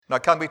Now,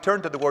 can we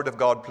turn to the Word of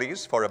God,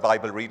 please, for a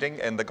Bible reading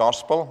in the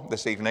Gospel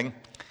this evening?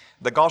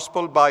 The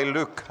Gospel by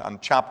Luke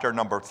and chapter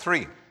number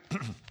 3.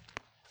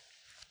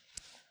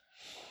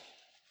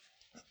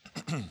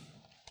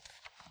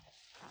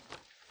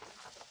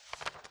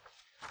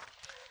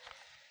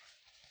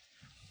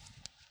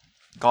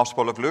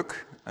 Gospel of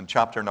Luke and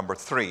chapter number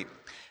 3.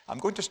 I'm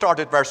going to start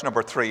at verse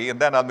number 3 and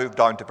then I'll move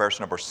down to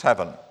verse number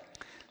 7.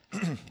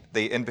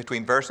 The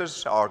in-between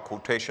verses are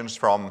quotations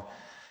from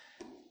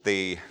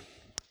the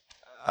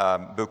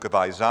book of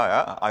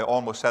Isaiah. I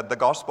almost said the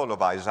Gospel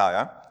of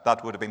Isaiah.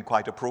 That would have been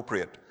quite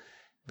appropriate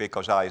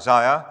because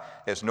Isaiah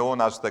is known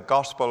as the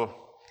Gospel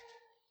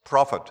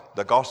prophet,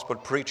 the Gospel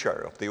preacher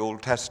of the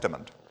Old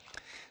Testament.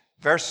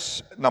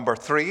 Verse number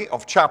 3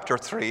 of chapter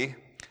 3,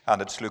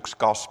 and it's Luke's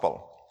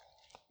Gospel.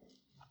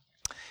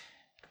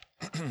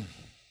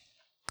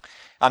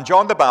 And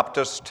John the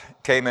Baptist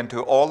came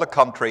into all the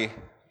country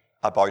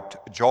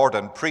about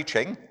Jordan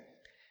preaching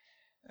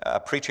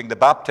the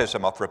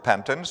baptism of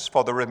repentance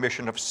for the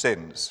remission of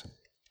sins.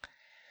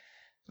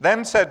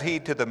 Then said he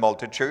to the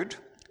multitude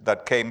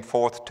that came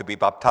forth to be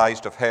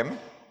baptized of him,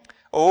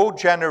 O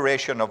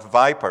generation of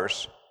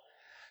vipers,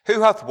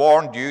 who hath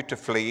warned you to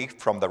flee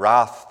from the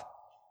wrath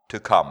to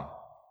come?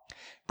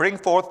 Bring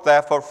forth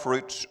therefore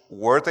fruits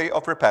worthy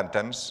of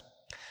repentance,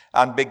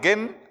 and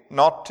begin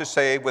not to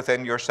say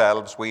within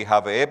yourselves, We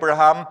have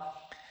Abraham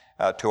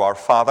to our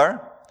father.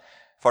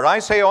 For I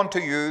say unto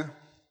you,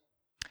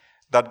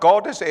 that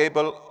God is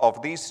able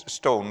of these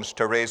stones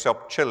to raise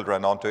up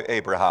children unto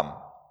Abraham.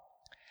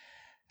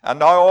 And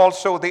now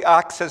also the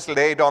axe is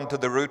laid unto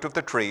the root of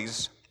the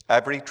trees.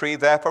 Every tree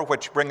therefore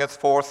which bringeth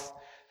forth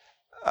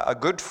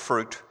good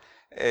fruit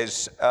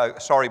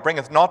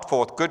bringeth not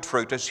forth good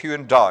fruit is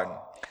hewn down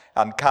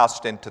and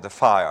cast into the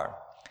fire.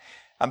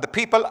 And the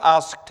people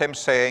asked him,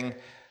 saying,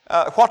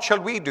 What shall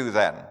we do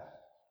then?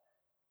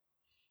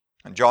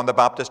 And John the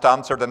Baptist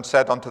answered and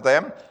said unto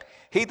them,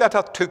 He that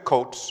hath 2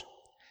 coats,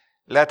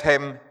 let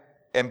him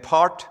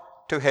impart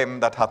to him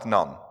that hath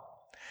none.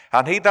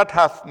 And he that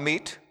hath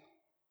meat,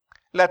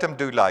 let him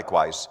do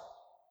likewise.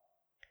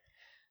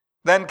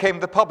 Then came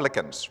the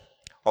publicans,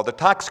 or the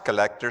tax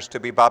collectors, to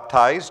be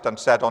baptized, and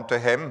said unto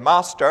him,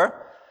 Master,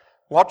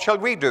 what shall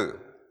we do?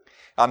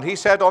 And he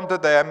said unto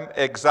them,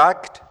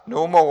 Exact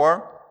no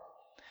more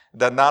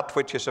than that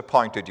which is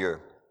appointed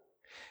you.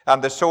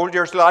 And the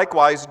soldiers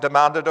likewise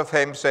demanded of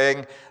him,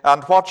 saying,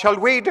 And what shall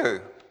we do?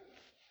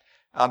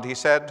 And he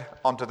said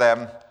unto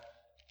them,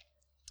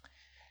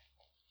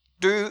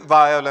 Do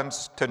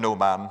violence to no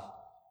man,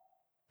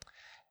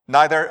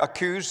 neither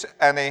accuse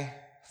any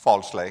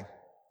falsely,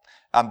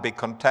 and be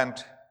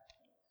content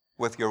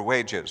with your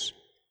wages.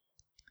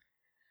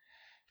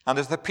 And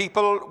as the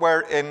people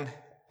were in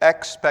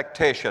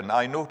expectation,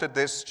 I noted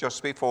this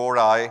just before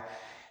I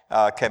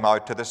came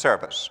out to the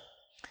service.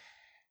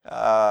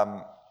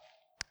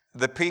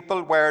 The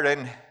people were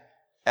in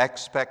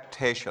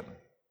expectation.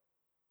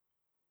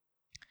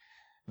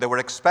 They were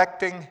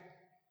expecting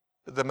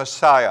the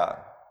Messiah.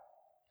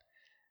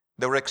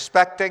 They were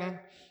expecting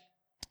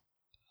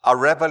a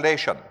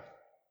revelation.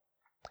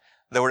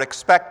 They were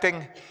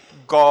expecting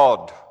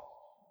God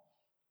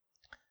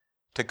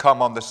to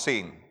come on the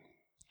scene,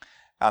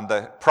 and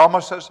the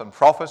promises and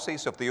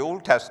prophecies of the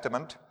Old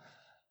Testament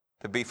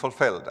to be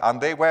fulfilled.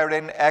 And they were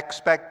in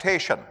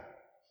expectation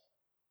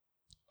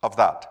of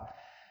that.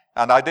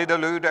 And I did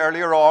allude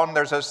earlier on,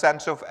 there's a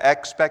sense of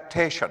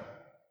expectation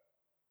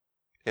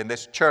in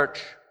this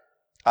church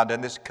and in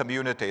this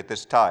community at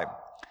this time.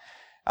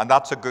 And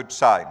that's a good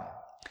sign.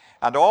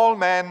 And all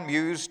men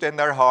mused in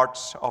their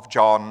hearts of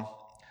John,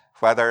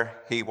 whether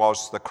he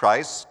was the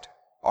Christ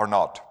or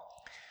not.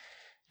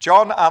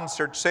 John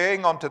answered,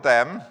 saying unto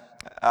them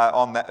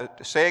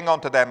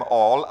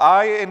all,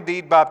 I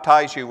indeed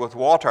baptize you with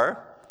water,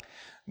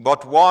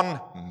 but one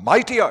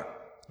mightier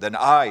than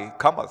I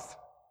cometh,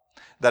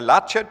 the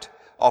latchet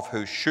of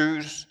whose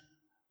shoes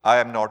I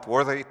am not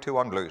worthy to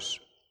unloose.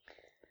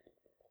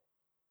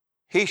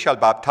 He shall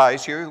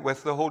baptize you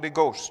with the Holy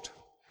Ghost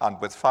and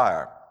with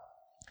fire,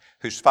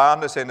 whose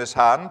fan is in his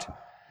hand,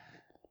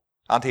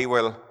 and he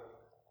will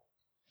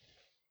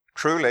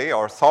truly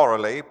or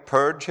thoroughly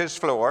purge his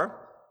floor,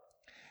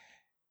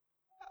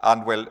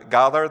 and will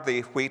gather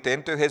the wheat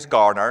into his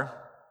garner,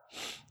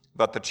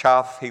 but the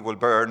chaff he will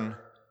burn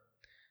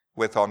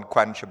with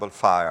unquenchable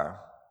fire.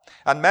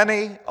 And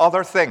many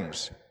other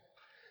things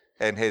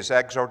in his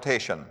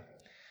exhortation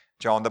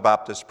John the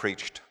Baptist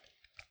preached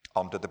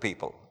unto the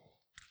people.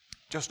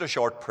 Just a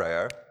short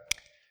prayer.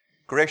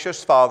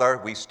 Gracious Father,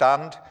 we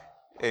stand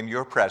in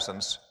your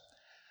presence.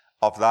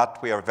 Of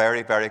that we are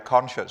very, very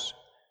conscious.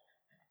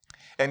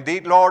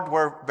 Indeed, Lord,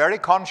 we're very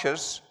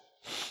conscious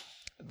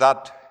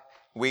that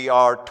we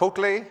are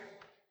totally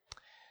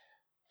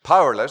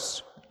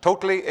powerless,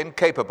 totally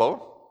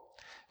incapable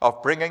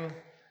of bringing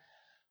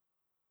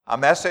a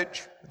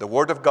message, the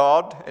Word of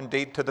God,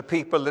 indeed, to the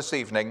people this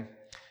evening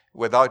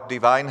without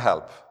divine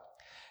help.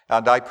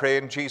 And I pray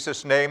in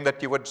Jesus' name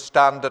that you would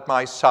stand at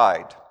my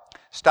side,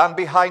 stand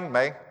behind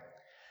me,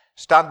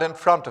 stand in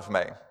front of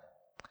me.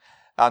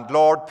 And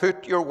Lord,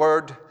 put your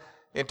word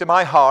into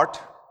my heart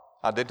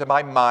and into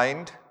my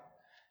mind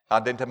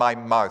and into my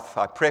mouth.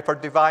 I pray for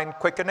divine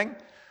quickening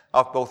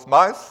of both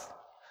mouth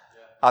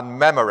and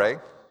memory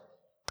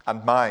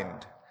and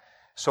mind,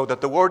 so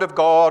that the Word of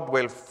God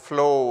will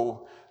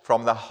flow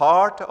from the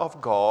heart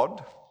of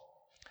God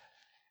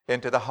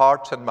into the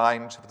hearts and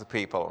minds of the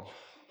people.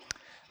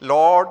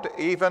 Lord,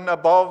 even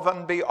above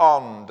and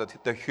beyond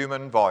the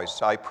human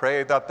voice, I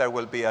pray that there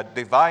will be a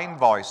divine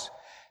voice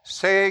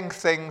saying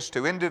things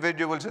to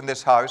individuals in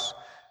this house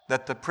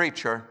that the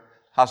preacher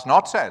has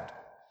not said.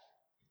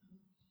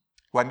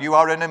 When you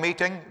are in a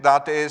meeting,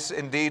 that is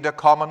indeed a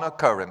common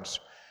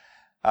occurrence.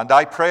 And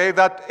I pray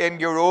that in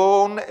your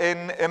own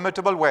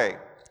inimitable way,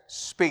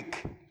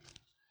 speak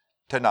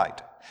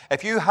tonight.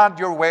 If you had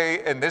your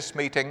way in this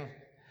meeting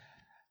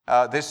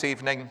this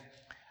evening,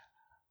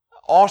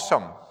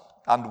 awesome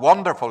and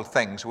wonderful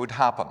things would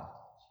happen.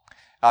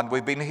 And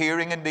we've been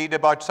hearing indeed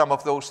about some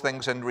of those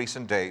things in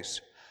recent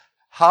days.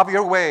 Have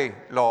your way,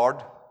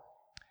 Lord,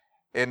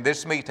 in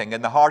this meeting,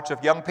 in the hearts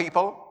of young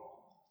people,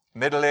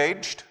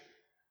 middle-aged,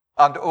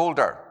 and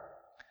older.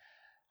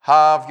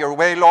 Have your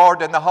way,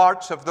 Lord, in the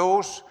hearts of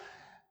those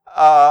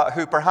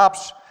who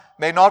perhaps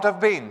may not have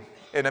been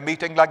in a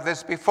meeting like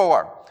this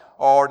before,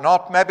 or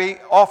not maybe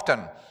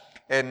often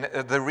in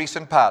the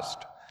recent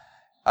past.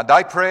 And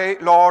I pray,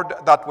 Lord,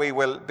 that we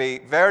will be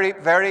very,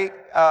 very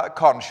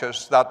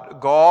conscious that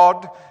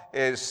God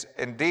is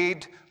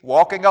indeed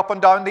walking up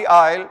and down the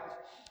aisle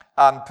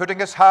and putting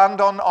his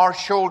hand on our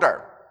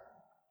shoulder,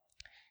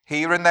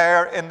 here and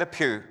there in the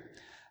pew.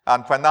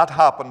 And when that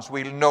happens,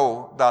 we'll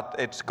know that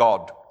it's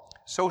God.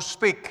 So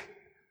speak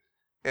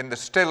in the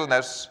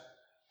stillness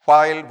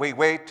while we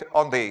wait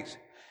on these,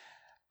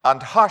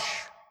 and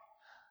hush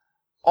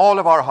all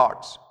of our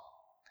hearts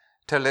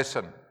to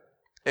listen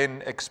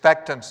in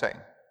expectancy.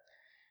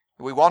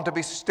 We want to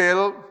be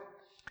still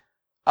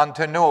and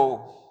to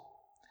know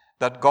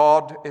that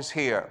God is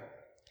here,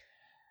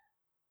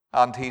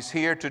 and he's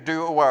here to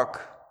do a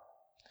work,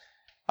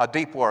 a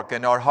deep work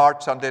in our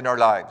hearts and in our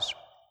lives.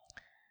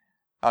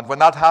 And when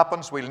that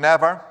happens, we'll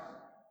never,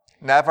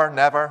 never,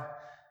 never,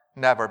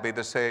 never be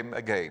the same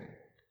again.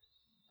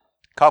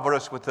 Cover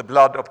us with the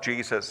blood of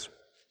Jesus.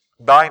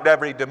 Bind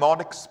every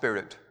demonic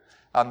spirit,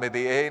 and may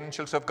the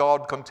angels of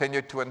God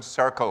continue to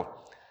encircle,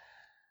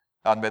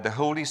 and may the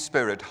Holy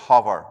Spirit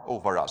hover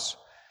over us.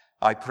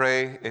 I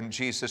pray in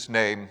Jesus'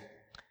 name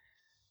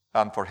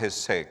and for his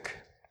sake.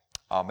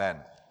 Amen.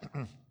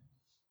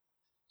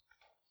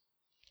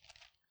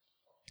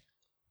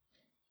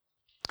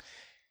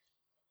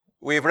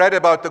 We've read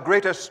about the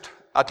greatest,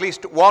 at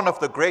least one of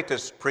the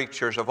greatest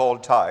preachers of all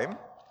time,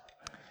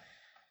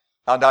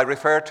 and I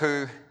refer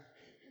to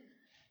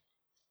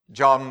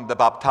John the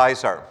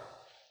Baptizer,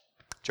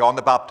 John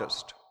the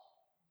Baptist.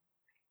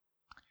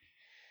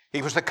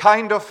 He was the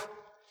kind of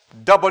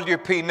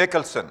W.P.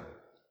 Nicholson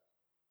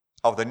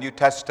of the New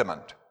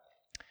Testament.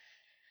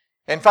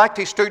 In fact,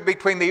 he stood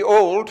between the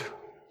Old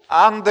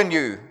and the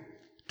New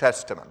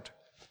Testament.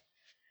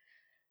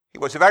 He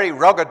was a very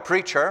rugged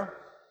preacher.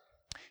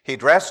 He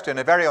dressed in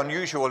a very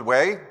unusual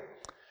way,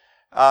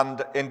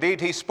 and indeed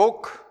he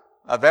spoke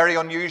a very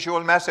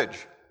unusual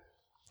message,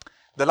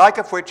 the like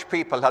of which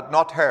people had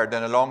not heard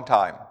in a long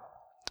time.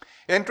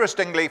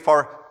 Interestingly,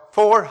 for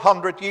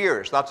 400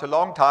 years, that's a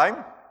long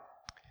time,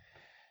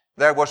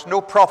 there was no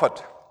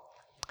prophet,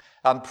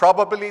 and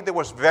probably there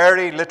was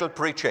very little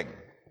preaching.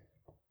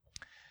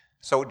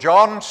 So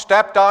John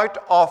stepped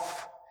out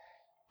of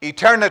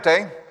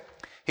eternity.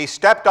 He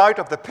stepped out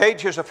of the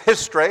pages of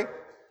history,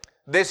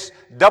 this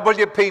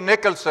W.P.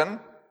 Nicholson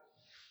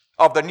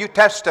of the New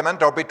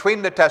Testament, or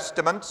between the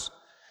Testaments,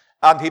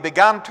 and he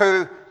began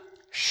to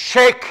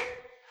shake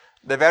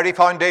the very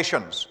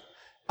foundations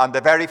and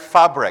the very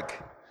fabric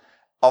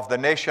of the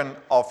nation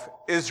of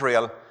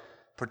Israel,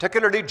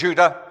 particularly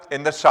Judah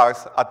in the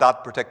south at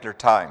that particular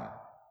time.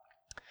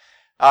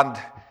 And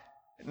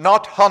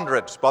not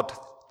hundreds, but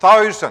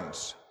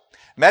thousands,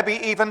 maybe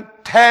even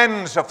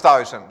tens of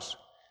thousands,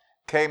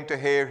 came to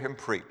hear him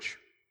preach.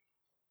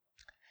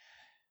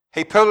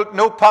 He pulled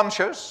no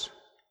punches.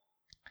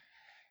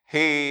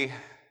 He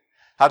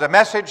had a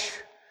message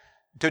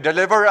to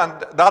deliver,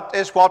 and that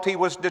is what he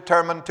was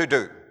determined to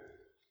do.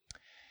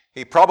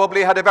 He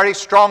probably had a very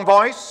strong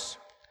voice,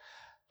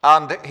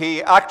 and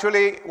he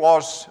actually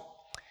was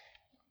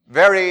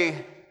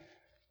very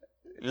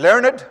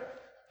learned,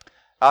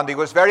 and he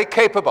was very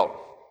capable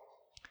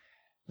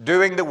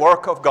doing the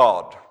work of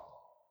God.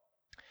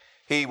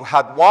 He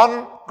had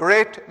one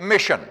great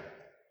mission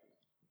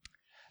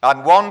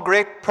and one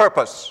great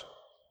purpose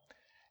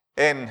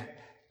in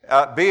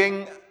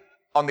being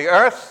on the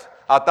earth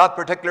at that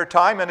particular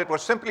time, and it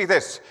was simply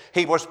this: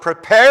 he was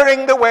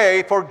preparing the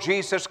way for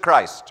Jesus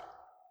Christ.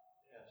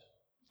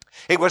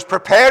 He was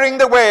preparing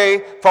the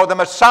way for the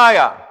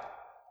Messiah.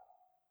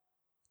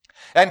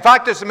 In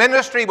fact, his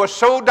ministry was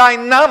so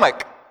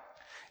dynamic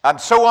and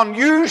so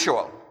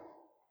unusual,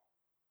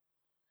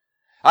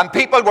 and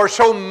people were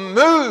so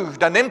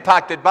moved and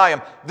impacted by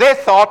him,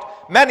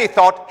 many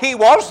thought he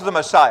was the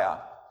Messiah.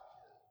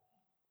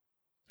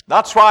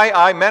 That's why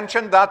I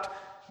mentioned that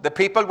the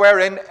people were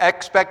in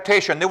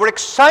expectation. They were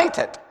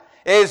excited.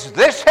 Is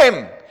this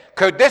him?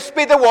 Could this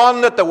be the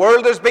one that the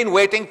world has been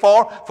waiting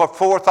for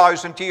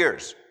 4,000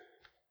 years?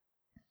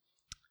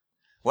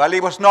 Well,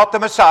 he was not the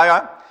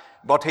Messiah,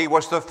 but he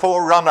was the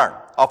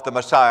forerunner of the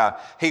Messiah.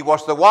 He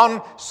was the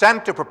one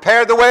sent to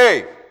prepare the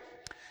way.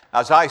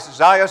 As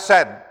Isaiah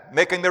said,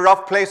 making the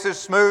rough places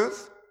smooth,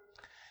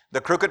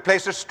 the crooked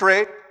places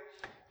straight,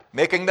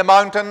 making the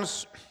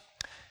mountains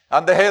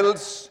and the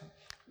hills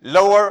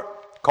lower,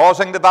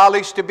 causing the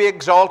valleys to be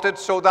exalted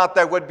so that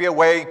there would be a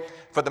way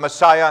for the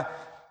Messiah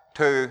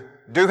to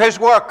do his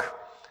work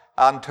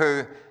and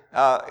to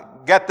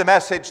get the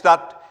message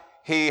that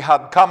he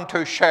had come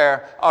to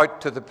share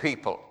out to the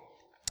people.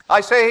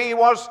 I say he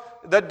was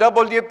the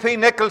W.P.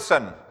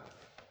 Nicholson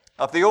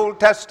of the Old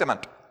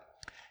Testament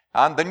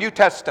and the New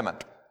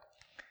Testament.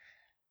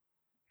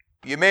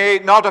 You may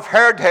not have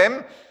heard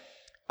him.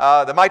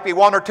 There might be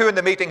one or two in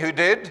the meeting who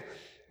did,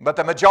 but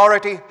the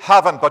majority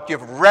haven't. But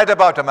you've read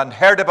about him and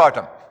heard about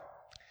him.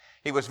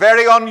 He was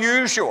very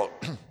unusual.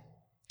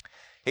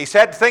 He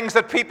said things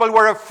that people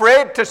were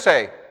afraid to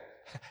say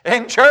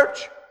in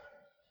church.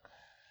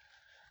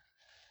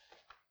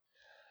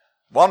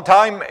 One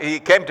time he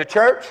came to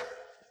church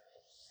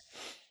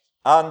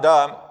and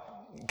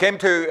came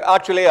to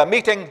actually a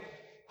meeting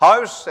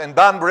house in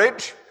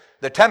Banbridge,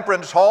 the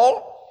Temperance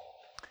Hall,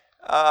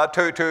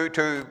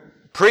 to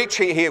preach.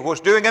 He was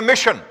doing a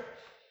mission.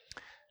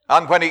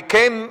 And when he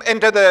came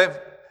into the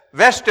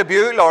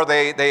vestibule or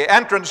the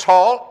entrance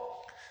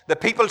hall, the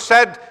people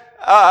said,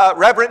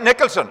 Reverend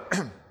Nicholson,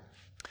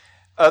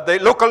 the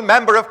local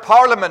member of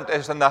Parliament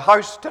is in the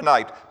house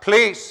tonight.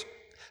 Please,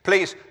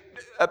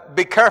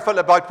 be careful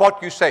about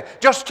what you say.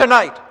 Just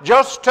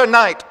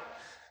tonight.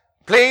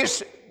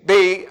 Please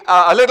be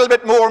a little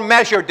bit more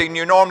measured than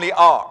you normally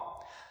are.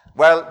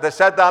 Well, they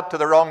said that to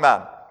the wrong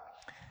man.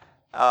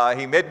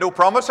 He made no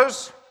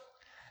promises.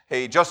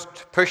 He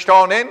just pushed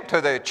on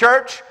into the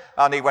church,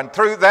 and he went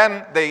through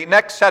then the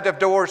next set of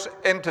doors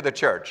into the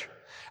church.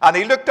 And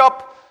he looked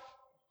up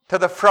to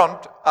the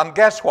front, and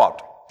guess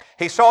what?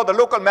 He saw the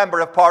local member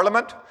of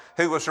Parliament,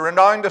 who was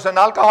renowned as an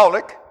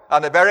alcoholic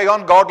and a very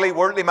ungodly,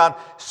 worldly man,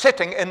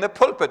 sitting in the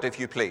pulpit, if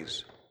you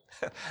please.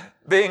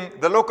 Being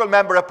the local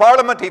member of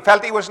Parliament, he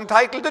felt he was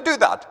entitled to do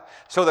that,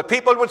 so that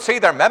people would see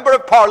their member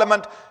of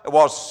Parliament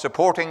was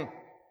supporting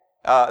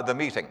the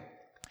meeting.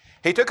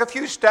 He took a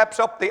few steps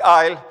up the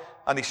aisle,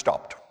 and he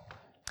stopped.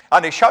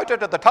 And he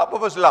shouted at the top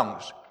of his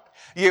lungs,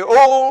 "You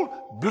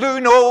old,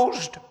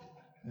 blue-nosed,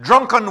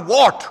 drunken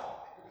wart!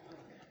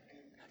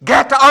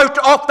 Get out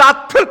of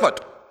that pulpit,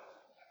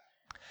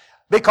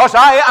 because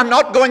I am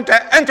not going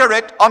to enter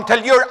it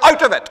until you're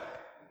out of it.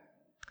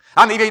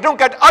 And if you don't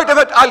get out of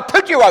it, I'll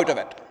put you out of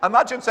it."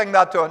 Imagine saying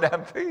that to an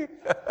MP.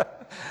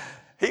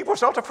 He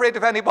was not afraid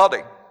of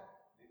anybody.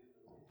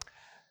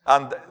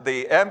 And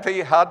the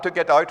MP had to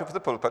get out of the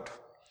pulpit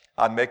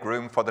and make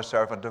room for the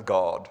servant of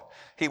God.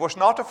 He was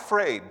not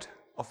afraid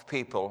of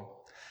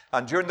people.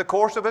 And during the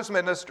course of his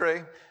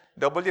ministry,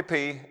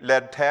 W.P.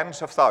 led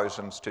tens of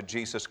thousands to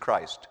Jesus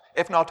Christ,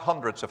 if not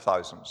hundreds of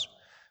thousands,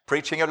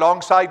 preaching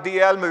alongside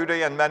D.L.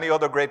 Moody and many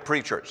other great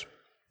preachers.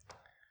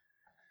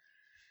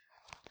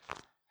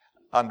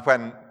 And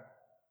when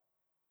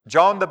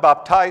John the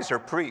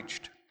Baptizer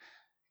preached,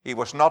 he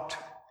was not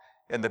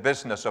in the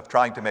business of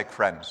trying to make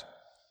friends.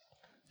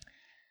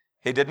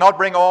 He did not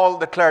bring all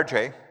the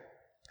clergy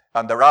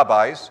and the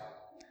rabbis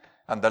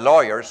and the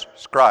lawyers,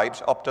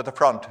 scribes, up to the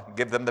front,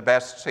 give them the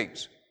best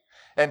seats.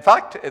 In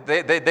fact,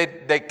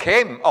 they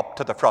came up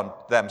to the front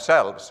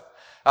themselves.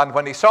 And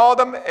when he saw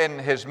them in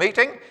his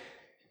meeting,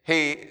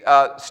 he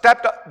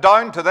stepped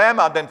down to them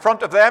and in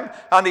front of them,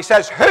 and he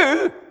says,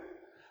 "Who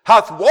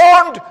hath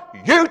warned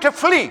you to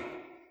flee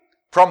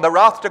from the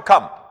wrath to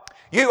come?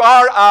 You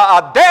are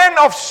a den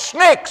of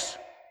snakes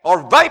or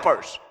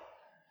vipers."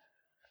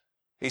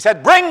 He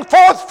said, "Bring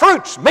forth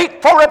fruits,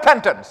 meet for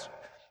repentance."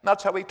 And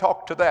that's how he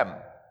talked to them.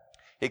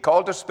 He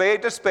called a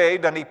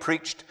spade, and he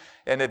preached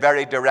in a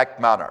very direct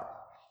manner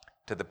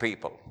to the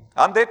people.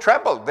 And they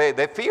trembled.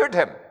 They feared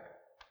him.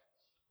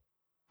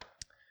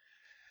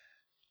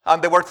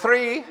 And there were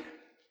three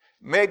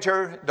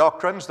major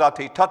doctrines that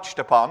he touched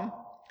upon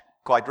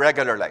quite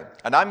regularly.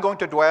 And I'm going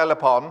to dwell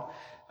upon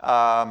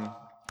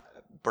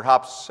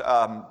perhaps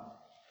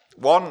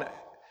one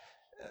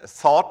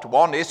thought,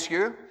 one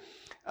issue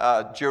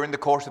during the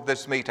course of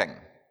this meeting.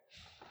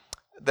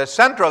 The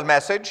central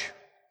message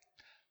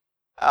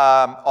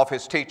of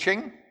his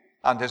teaching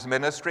and his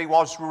ministry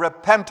was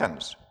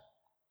repentance.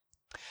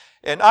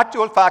 In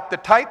actual fact, the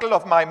title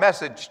of my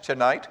message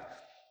tonight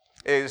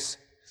is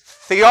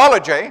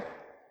Theology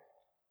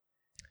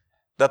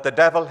That the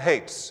Devil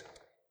Hates.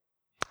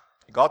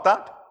 You got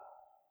that?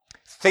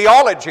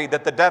 Theology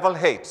that the devil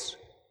hates.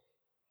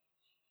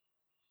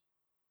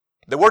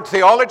 The word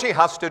theology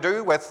has to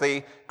do with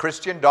the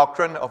Christian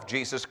doctrine of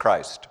Jesus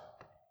Christ.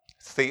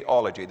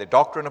 Theology, the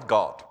doctrine of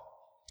God.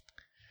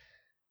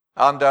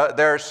 And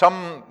there's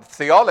some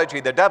theology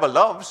the devil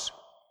loves,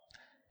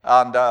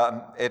 and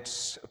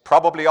it's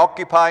probably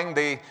occupying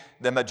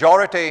the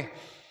majority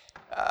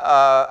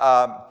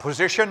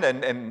position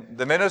in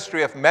the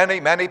ministry of many,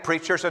 many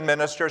preachers and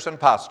ministers and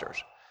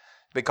pastors,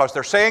 because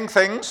they're saying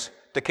things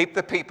to keep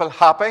the people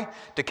happy,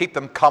 to keep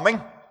them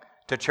coming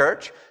to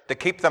church, to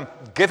keep them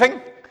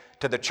giving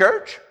to the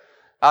church,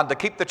 and to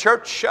keep the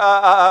church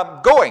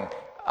going,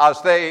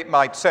 as they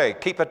might say,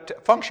 keep it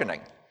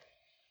functioning.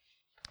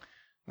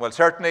 Well,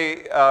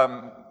 certainly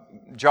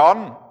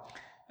John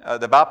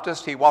the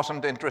Baptist, he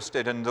wasn't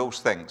interested in those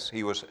things.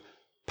 He was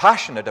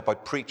passionate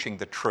about preaching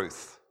the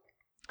truth.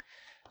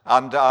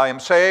 And I am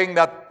saying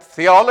that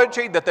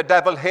theology that the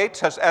devil hates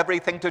has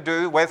everything to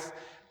do with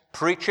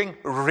preaching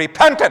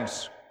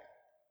repentance.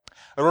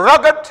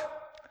 Rugged,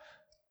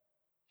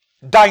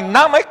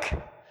 dynamic,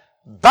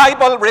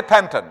 Bible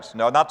repentance.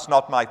 No, that's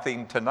not my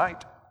theme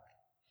tonight.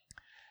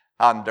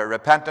 And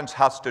repentance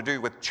has to do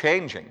with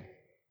changing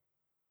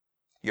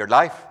your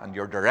life and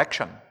your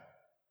direction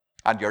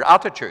and your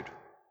attitude.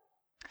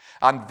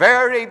 And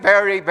very,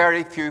 very,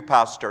 very few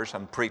pastors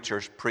and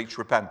preachers preach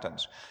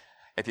repentance.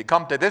 If you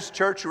come to this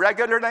church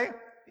regularly,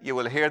 you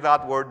will hear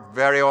that word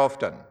very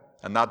often,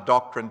 and that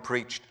doctrine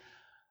preached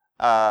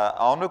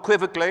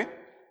unequivocally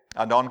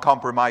and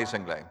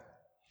uncompromisingly,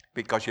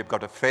 because you've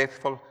got a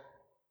faithful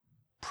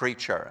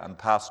preacher and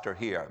pastor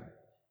here.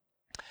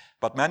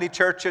 But many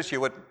churches you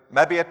would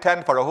maybe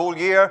attend for a whole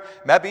year,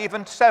 maybe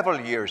even several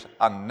years,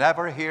 and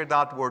never hear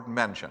that word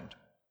mentioned.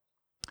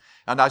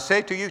 And I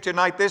say to you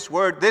tonight, this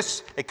word,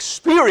 this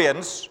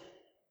experience,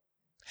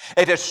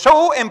 it is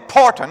so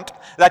important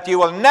that you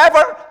will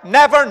never,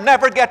 never,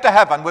 never get to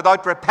heaven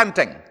without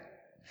repenting.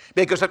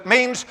 Because it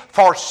means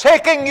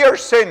forsaking your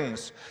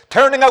sins,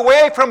 turning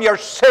away from your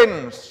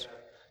sins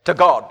to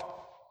God.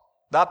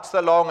 That's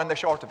the long and the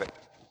short of it.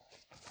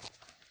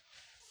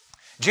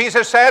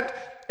 Jesus said,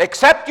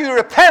 except you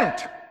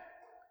repent,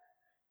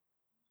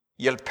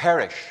 you'll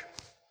perish.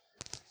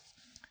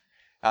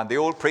 And the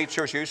old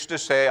preachers used to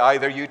say,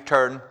 either you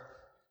turn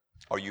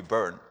or you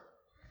burn.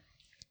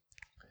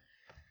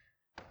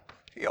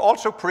 He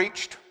also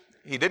preached,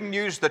 he didn't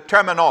use the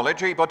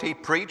terminology, but he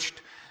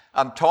preached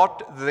and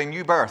taught the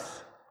new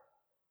birth.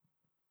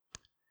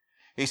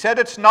 He said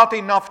it's not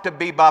enough to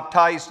be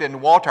baptized in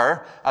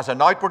water as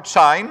an outward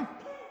sign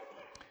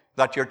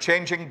that you're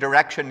changing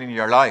direction in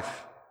your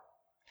life.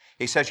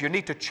 He says you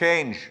need to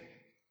change.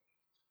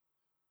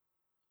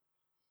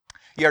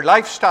 Your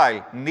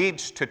lifestyle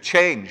needs to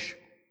change.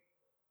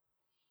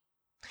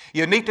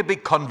 You need to be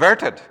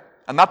converted,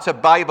 and that's a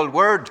Bible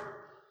word.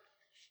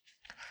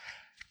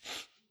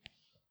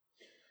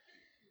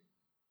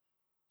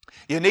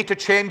 You need to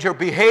change your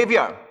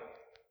behavior.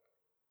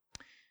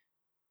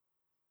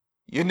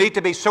 You need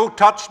to be so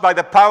touched by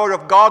the power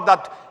of God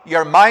that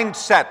your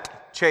mindset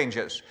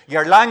changes,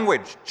 your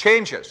language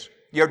changes,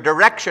 your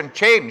direction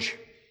change,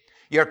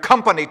 your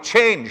company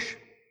change.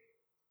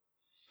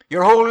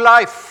 Your whole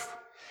life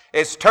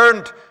is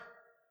turned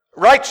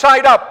right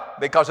side up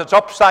because it's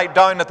upside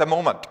down at the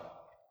moment.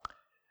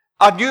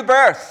 A new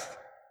birth.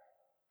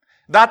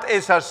 That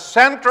is a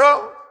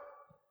central,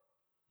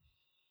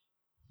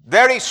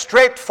 very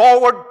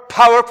straightforward,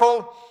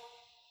 powerful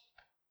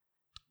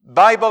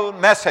Bible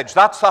message.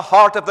 That's the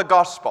heart of the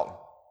gospel.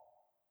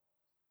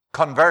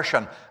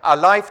 Conversion. A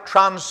life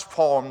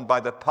transformed by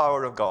the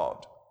power of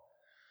God.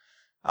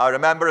 I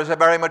remember as a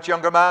very much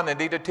younger man,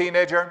 indeed a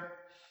teenager,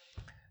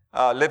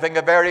 living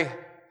a very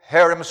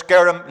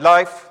harum-scarum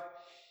life,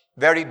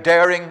 very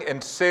daring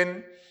in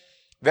sin,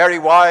 very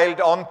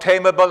wild,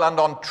 untamable and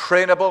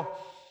untrainable,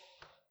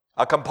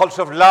 a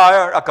compulsive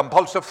liar, a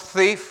compulsive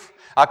thief,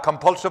 a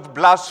compulsive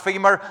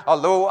blasphemer.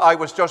 Although I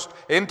was just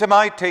into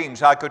my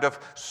teens, I could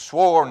have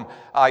sworn,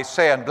 I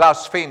say, and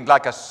blasphemed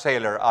like a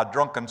sailor, a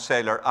drunken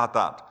sailor at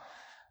that.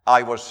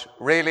 I was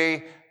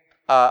really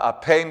a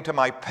pain to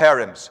my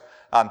parents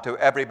and to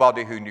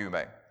everybody who knew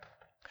me.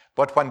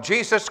 But when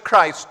Jesus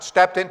Christ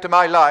stepped into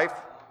my life,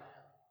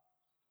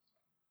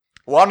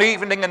 one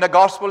evening in a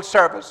gospel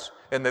service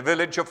in the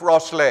village of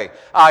Rosslea,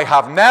 I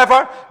have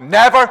never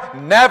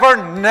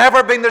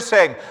been the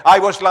same. I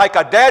was like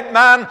a dead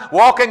man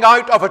walking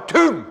out of a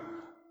tomb.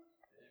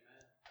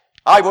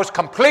 I was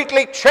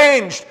completely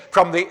changed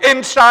from the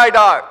inside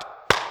out.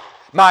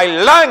 My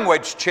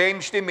language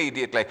changed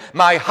immediately.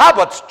 My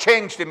habits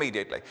changed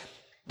immediately.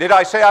 Did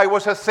I say I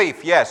was a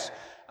thief? Yes.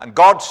 And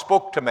God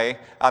spoke to me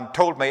and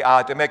told me I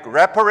had to make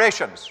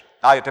reparations.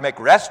 I had to make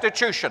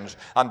restitutions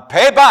and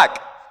pay back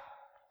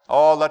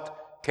all that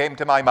came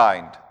to my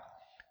mind.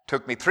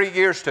 Took me 3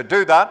 years to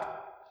do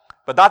that,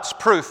 but that's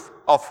proof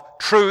of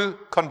true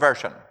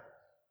conversion.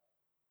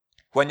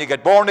 When you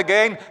get born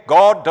again,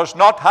 God does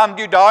not hand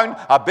you down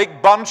a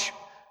big bunch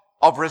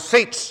of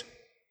receipts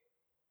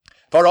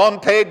for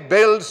unpaid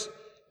bills,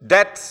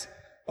 debts,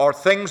 or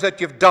things that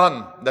you've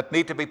done that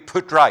need to be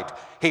put right.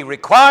 He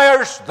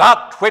requires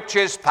that which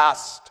is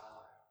past.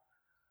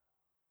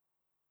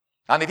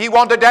 And if you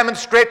want to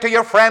demonstrate to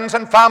your friends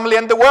and family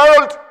in the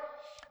world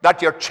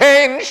that you're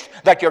changed,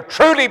 that you're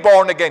truly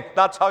born again,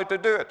 that's how to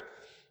do it.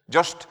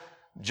 Just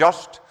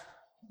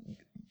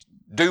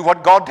do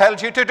what God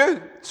tells you to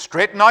do.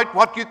 Straighten out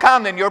what you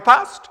can in your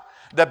past.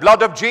 The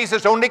blood of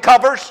Jesus only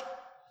covers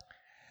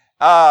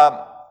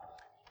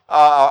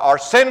our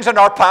sins in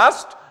our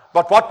past,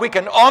 but what we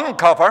can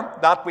uncover,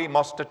 that we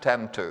must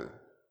attend to.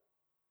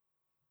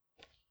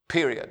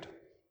 Period.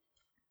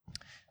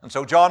 And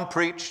so John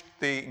preached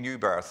the new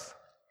birth.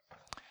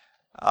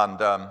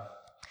 And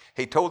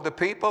he told the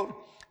people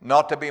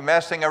not to be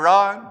messing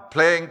around,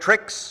 playing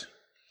tricks,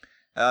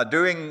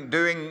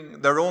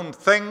 doing their own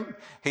thing.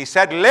 He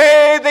said,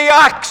 lay the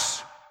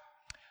axe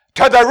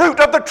to the root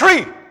of the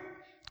tree.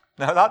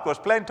 Now that was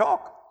plain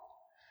talk.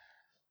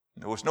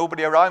 There was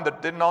nobody around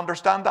that didn't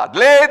understand that.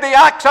 Lay the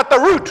axe at the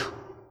root.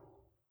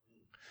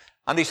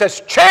 And he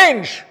says,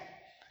 change,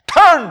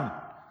 turn,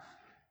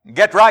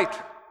 get right.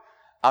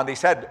 And he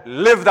said,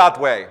 live that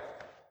way.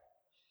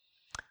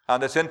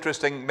 And it's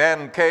interesting,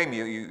 men came,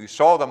 you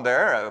saw them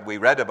there, we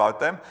read about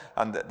them,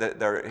 and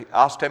they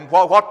asked him,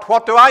 well,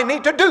 what do I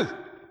need to do?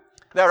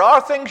 There are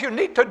things you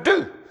need to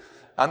do.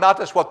 And that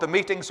is what the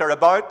meetings are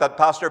about that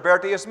Pastor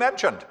Bertie has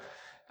mentioned.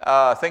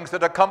 Things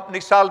that accompany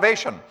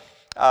salvation.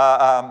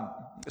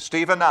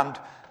 Stephen and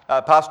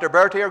Pastor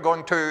Bertie are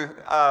going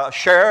to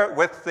share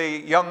with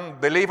the young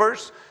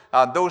believers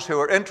and those who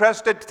are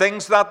interested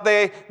things that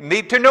they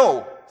need to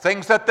know,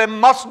 things that they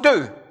must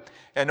do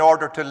in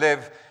order to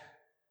live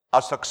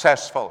a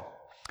successful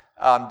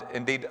and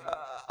indeed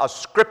a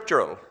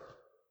scriptural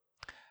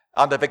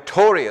and a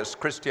victorious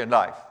Christian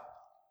life.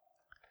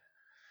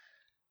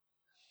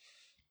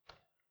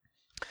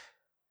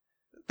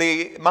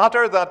 The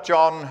matter that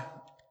John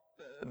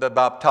the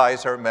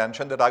Baptizer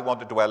mentioned that I want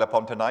to dwell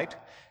upon tonight,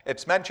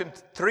 it's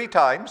mentioned 3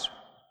 times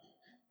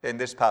in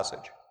this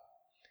passage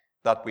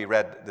that we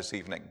read this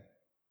evening.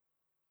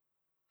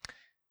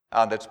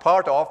 And it's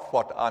part of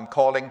what I'm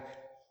calling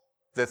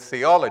the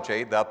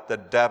theology that the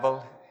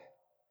devil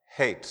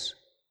hates.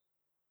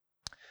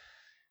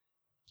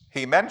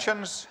 He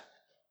mentions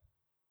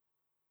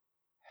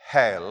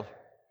hell.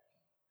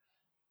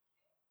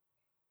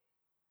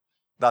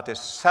 That is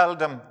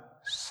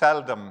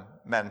seldom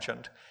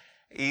mentioned,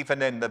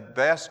 even in the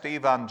best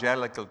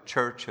evangelical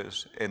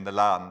churches in the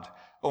land,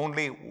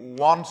 only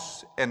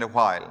once in a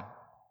while.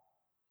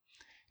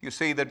 You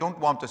see, they don't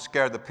want to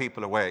scare the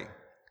people away,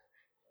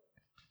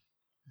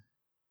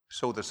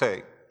 so they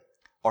say,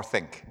 or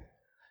think.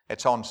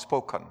 It's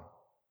unspoken.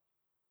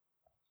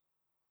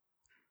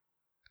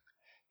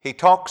 He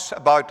talks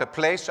about a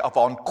place of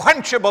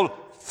unquenchable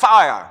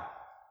fire.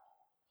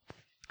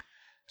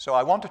 So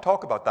I want to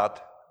talk about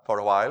that for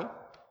a while.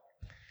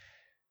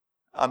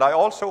 And I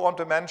also want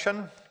to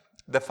mention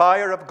the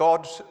fire of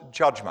God's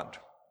judgment.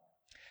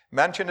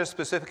 Mention is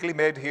specifically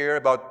made here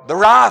about the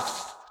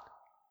wrath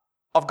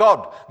of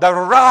God, the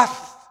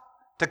wrath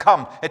to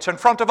come. It's in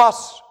front of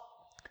us.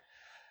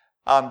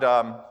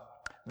 And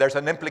there's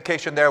an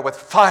implication there with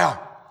fire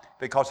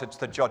because it's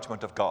the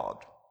judgment of God.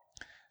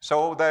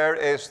 So there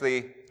is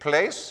the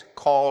place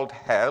called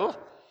hell.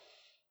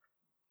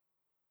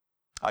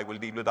 I will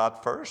deal with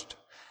that first.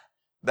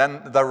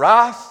 Then the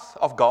wrath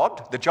of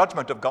God, the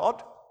judgment of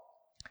God.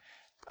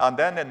 And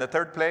then in the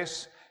third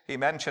place, he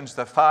mentions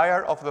the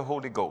fire of the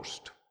Holy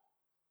Ghost.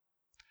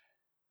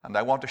 And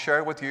I want to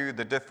share with you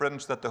the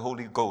difference that the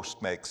Holy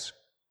Ghost makes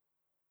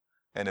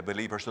in a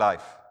believer's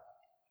life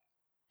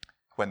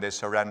when they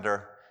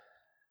surrender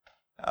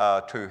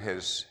to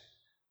his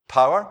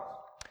power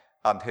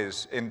and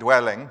his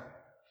indwelling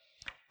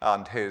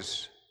and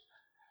his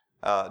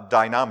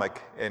dynamic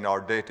in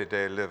our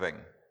day-to-day living.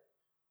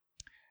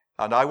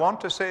 And I want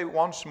to say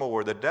once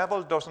more, the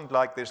devil doesn't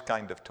like this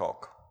kind of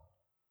talk.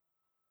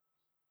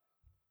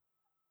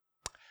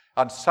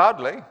 And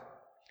sadly,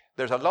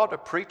 there's a lot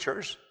of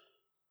preachers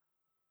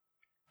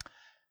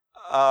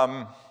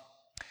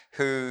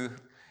who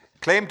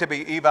claim to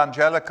be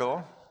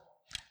evangelical,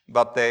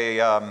 but they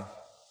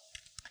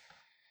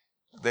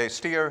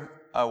steer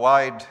a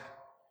wide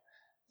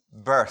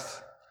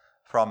berth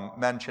from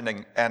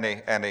mentioning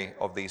any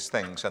of these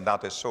things, and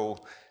that is so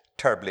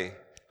terribly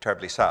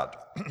sad.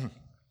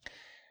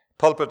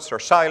 Pulpits are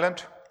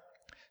silent,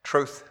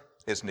 truth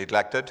is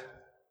neglected,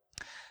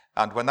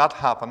 and when that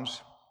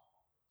happens,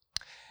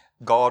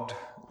 God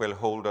will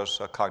hold us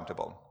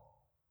accountable.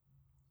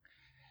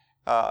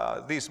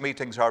 These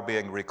meetings are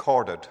being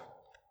recorded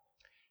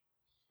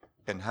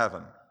in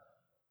heaven.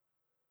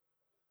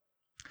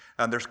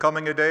 And there's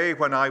coming a day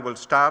when I will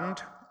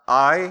stand,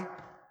 I,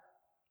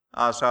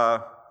 as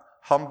a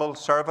humble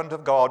servant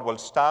of God, will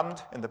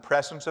stand in the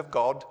presence of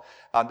God,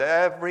 and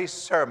every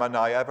sermon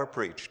I ever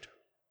preached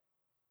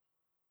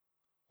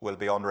will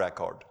be on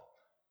record.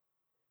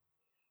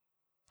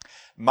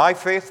 My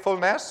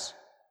faithfulness,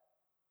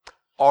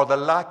 or the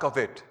lack of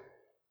it,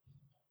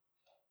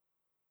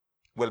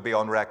 will be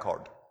on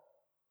record.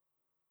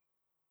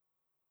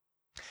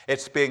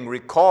 It's being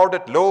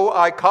recorded. Lo,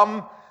 I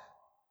come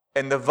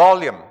in the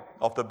volume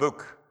of the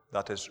book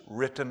that is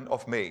written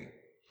of me.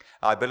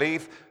 I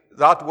believe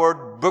that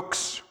word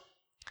books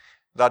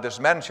that is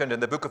mentioned in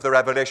the book of the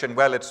Revelation.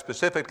 Well, it's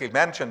specifically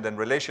mentioned in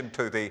relation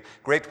to the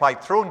great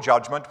white throne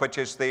judgment, which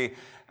is the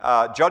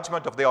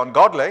judgment of the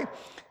ungodly.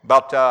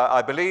 But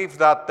I believe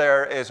that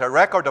there is a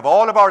record of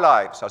all of our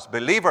lives as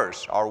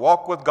believers, our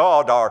walk with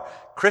God, our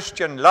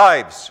Christian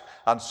lives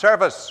and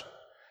service.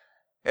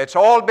 It's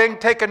all being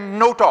taken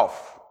note of.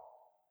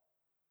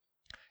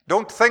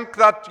 Don't think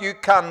that you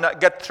can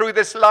get through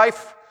this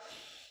life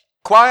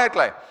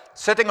quietly,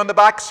 sitting on the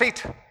back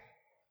seat,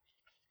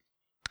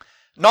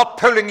 not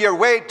pulling your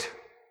weight,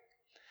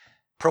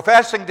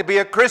 professing to be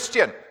a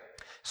Christian,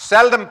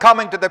 seldom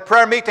coming to the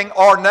prayer meeting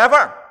or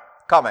never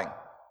coming.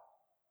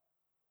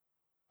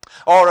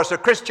 Or as a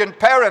Christian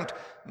parent,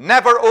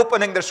 never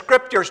opening the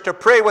Scriptures to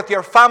pray with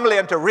your family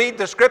and to read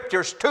the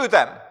Scriptures to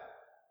them.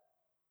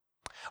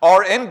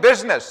 Or in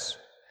business,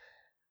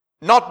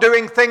 not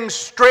doing things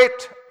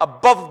straight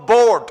above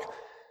board,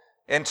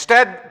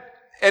 instead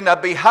in a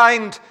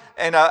behind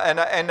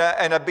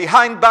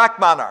back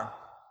manner,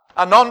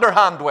 an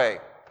underhand way.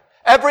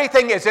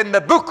 Everything is in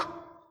the book,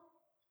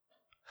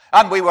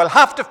 and we will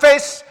have to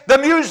face the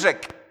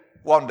music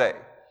one day,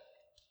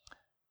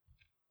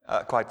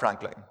 quite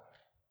frankly.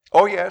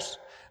 Oh yes,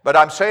 but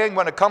I'm saying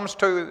when it comes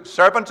to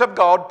servants of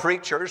God,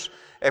 preachers,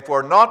 if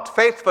we're not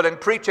faithful in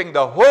preaching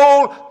the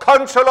whole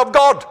counsel of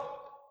God,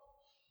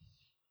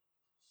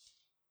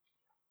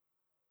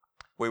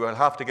 we will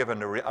have to give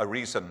a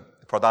reason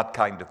for that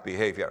kind of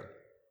behavior.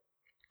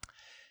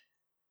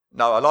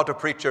 Now, a lot of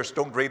preachers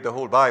don't read the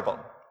whole Bible,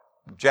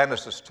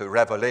 Genesis to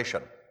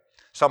Revelation.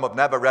 Some have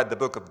never read the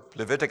book of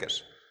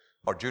Leviticus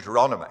or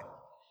Deuteronomy.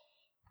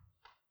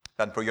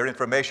 And for your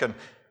information,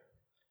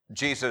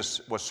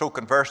 Jesus was so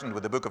conversant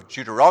with the book of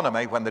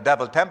Deuteronomy, when the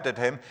devil tempted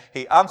him,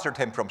 he answered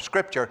him from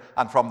Scripture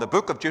and from the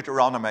book of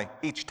Deuteronomy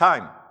each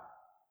time.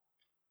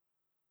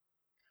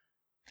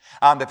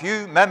 And if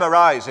you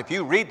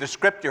read the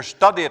Scripture,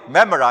 study it,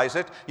 memorize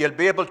it, you'll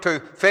be able to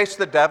face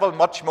the devil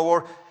much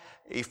more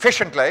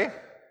efficiently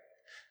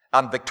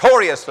and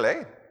victoriously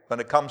when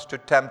it comes to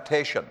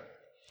temptation.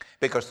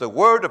 Because the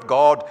Word of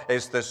God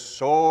is the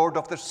sword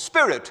of the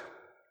Spirit.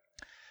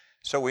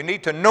 So we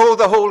need to know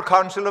the whole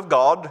counsel of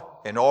God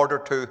in order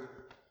to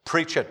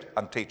preach it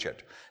and teach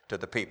it to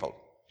the people.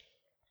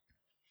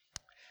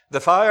 The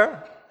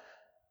fire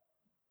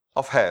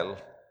of hell.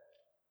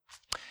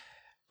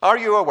 Are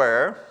you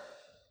aware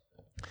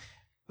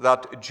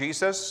that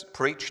Jesus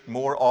preached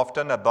more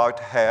often about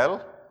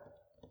hell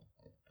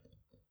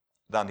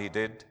than he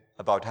did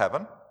about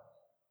heaven?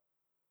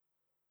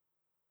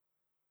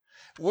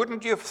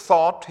 Wouldn't you have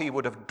thought he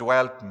would have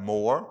dwelt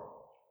more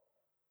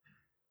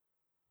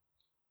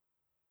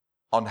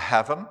on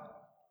heaven,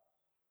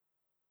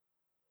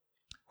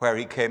 where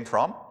he came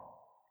from?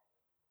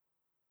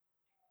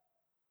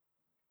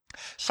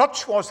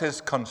 Such was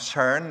his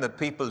concern that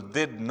people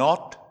did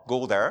not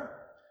go there.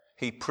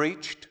 He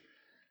preached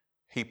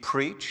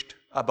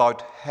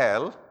about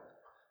hell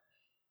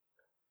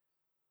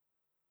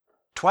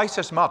twice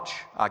as much,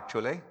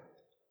 actually.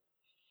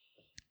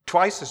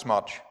 Twice as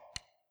much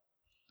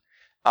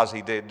as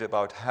he did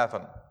about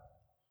heaven.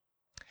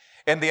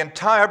 In the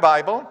entire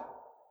Bible,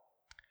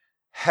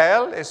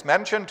 hell is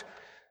mentioned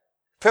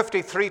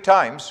 53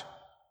 times,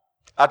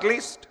 at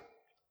least.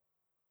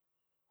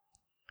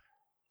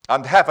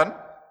 And heaven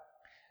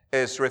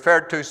is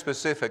referred to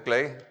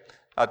specifically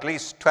at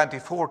least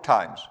 24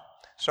 times.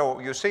 So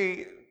you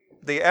see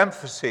the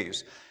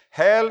emphasis.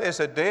 Hell is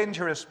a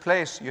dangerous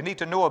place. You need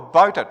to know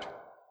about it.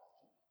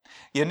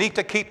 You need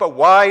to keep a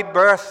wide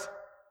berth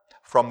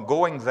from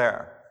going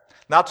there.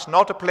 That's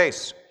not a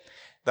place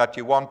that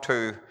you want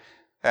to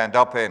end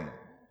up in.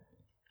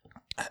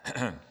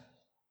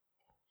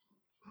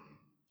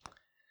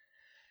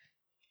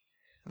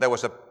 There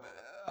was a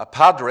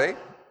padre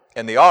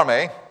in the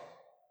army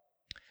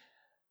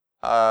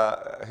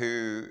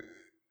who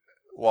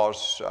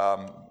was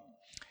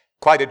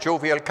quite a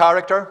jovial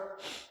character,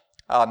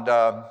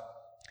 and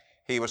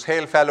he was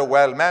hail fellow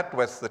well met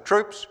with the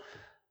troops.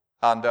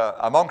 And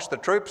amongst the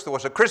troops there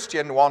was a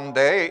Christian one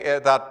day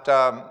that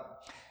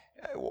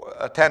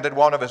attended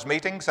one of his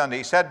meetings, and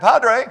he said,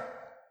 "Padre,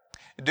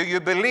 do you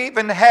believe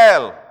in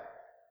hell?"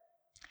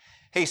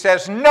 He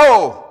says,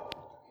 "No,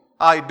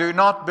 I do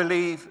not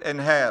believe in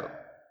hell."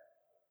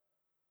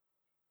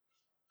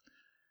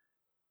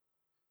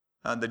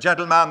 And the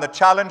gentleman that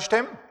challenged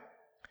him,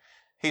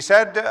 he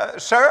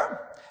said, "Sir,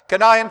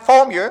 can I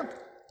inform you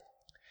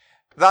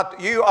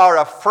that you are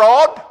a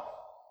fraud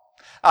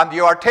and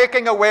you are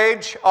taking a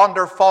wage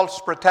under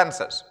false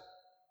pretenses?"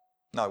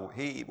 Now,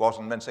 he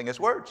wasn't mincing his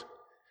words.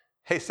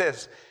 He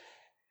says,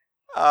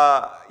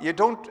 you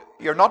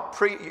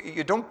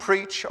don't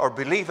preach or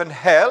believe in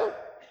hell.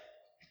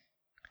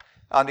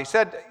 And he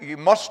said, you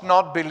must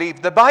not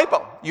believe the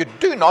Bible. You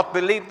do not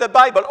believe the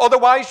Bible.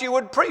 Otherwise, you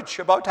would preach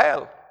about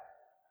hell.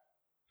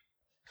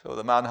 So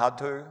the man had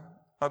to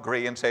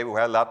agree and say,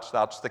 well,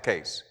 that's the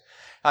case.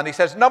 And he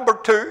says, number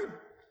two,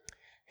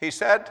 he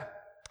said,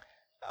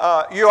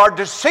 you are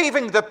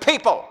deceiving the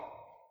people.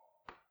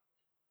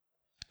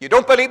 You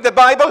don't believe the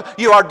Bible,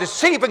 you are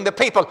deceiving the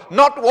people,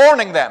 not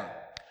warning them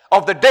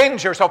of the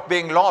dangers of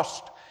being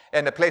lost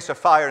in a place of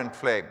fire and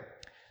flame,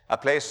 a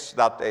place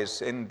that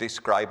is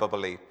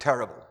indescribably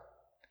terrible.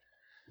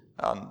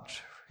 And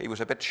he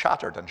was a bit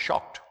shattered and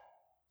shocked.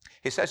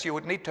 He says you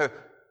would need to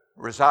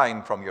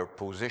resign from your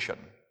position.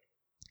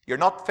 You're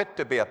not fit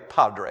to be a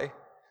padre.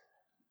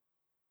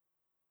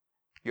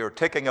 You're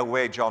taking a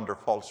wage under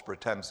false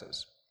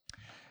pretenses.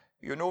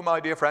 You know, my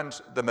dear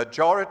friends, the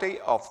majority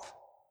of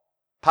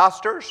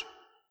pastors,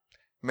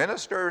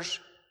 ministers,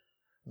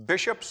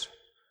 bishops,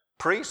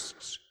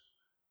 priests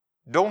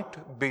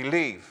don't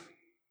believe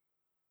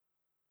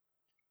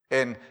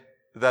in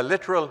the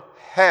literal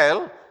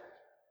hell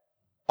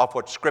of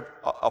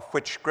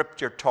which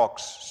Scripture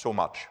talks so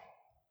much.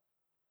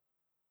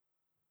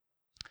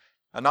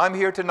 And I'm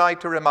here tonight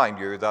to remind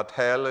you that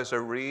hell is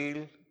a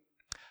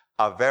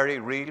very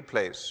real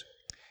place.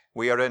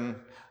 We are in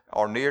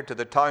or near to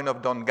the town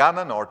of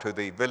Dungannon or to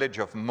the village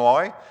of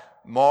Moy.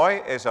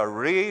 Moy is a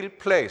real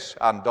place,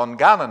 and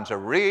Dungannon's a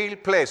real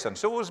place, and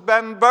so is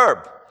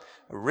Benburb,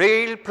 a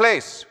real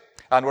place.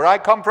 And where I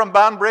come from,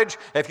 Banbridge,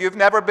 if you've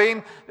never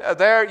been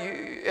there,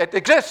 it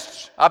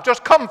exists. I've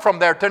just come from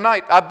there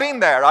tonight. I've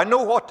been there. I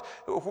know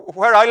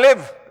where I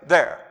live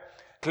there,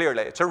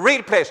 clearly. It's a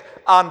real place,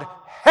 and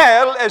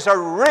hell is a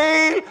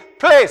real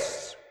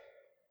place.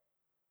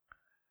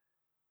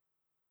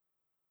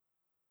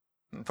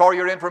 For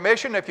your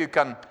information, if you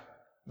can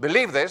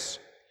believe this,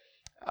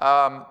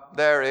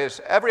 there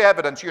is every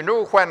evidence. You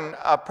know, when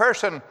a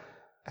person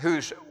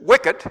who's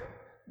wicked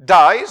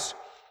dies,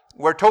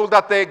 we're told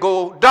that they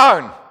go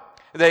down.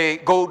 They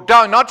go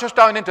down, not just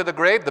down into the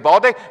grave, the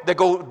body, they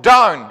go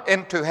down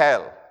into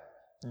hell.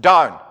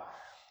 Down.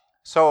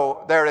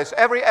 So there is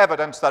every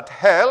evidence that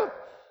hell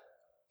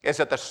is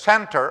at the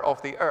center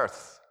of the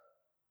earth.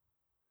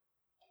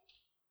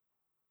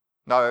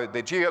 Now,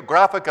 the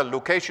geographical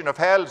location of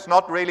hell is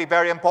not really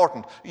very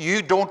important.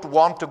 You don't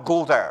want to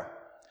go there.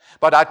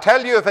 But I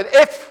tell you,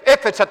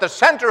 if it's at the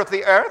center of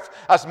the earth,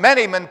 as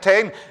many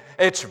maintain,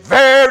 it's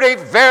very,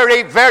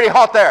 very, very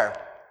hot there.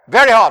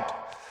 Very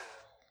hot.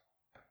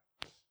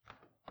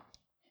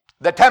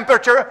 The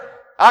temperature,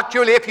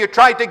 actually, if you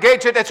try to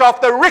gauge it, it's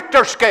off the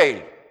Richter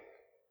scale.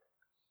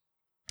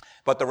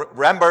 But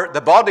remember,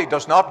 the body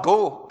does not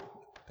go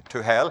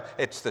to hell.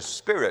 It's the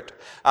spirit.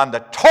 And the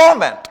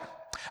torment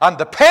and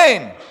the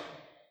pain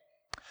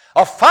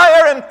of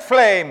fire and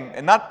flame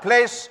in that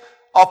place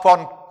of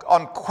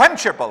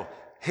unquenchable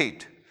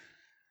heat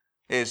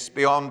is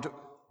beyond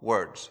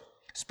words.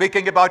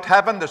 Speaking about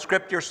heaven, the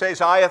Scripture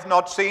says, "Eye hath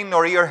not seen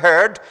nor ear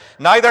heard,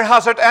 neither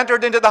has it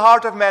entered into the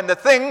heart of men the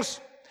things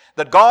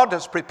that God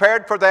has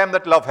prepared for them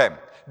that love him."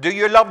 Do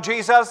you love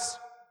Jesus?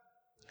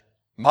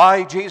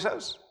 My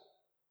Jesus?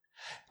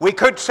 We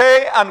could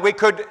say, and we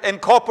could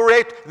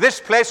incorporate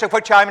this place of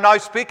which I'm now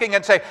speaking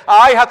and say,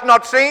 "Eye hath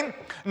not seen,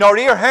 nor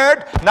ear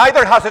heard,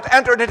 neither has it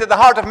entered into the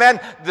heart of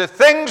men the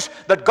things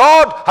that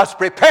God has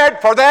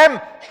prepared for them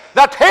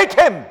that hate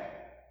him."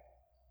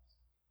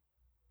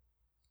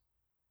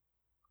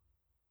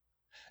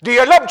 Do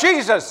you love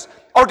Jesus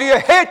or do you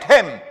hate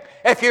him?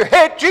 If you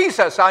hate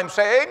Jesus, I'm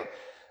saying,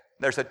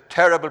 there's a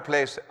terrible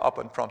place up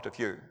in front of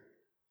you.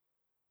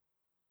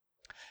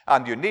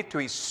 And you need to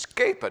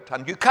escape it,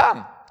 and you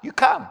can. You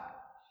can.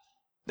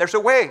 There's a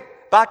way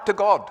back to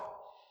God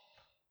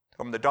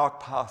from the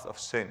dark path of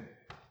sin.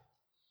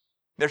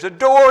 There's a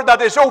door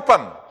that is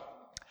open.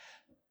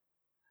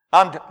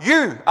 And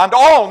you and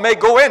all may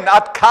go in.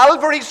 At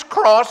Calvary's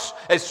cross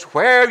is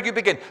where you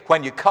begin,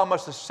 when you come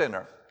as a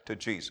sinner to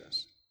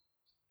Jesus.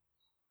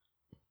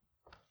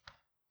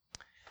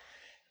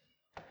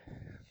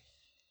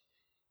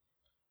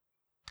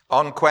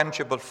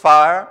 Unquenchable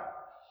fire,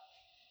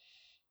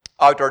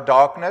 outer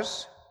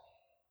darkness,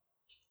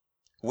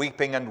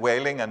 weeping and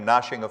wailing and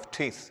gnashing of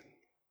teeth.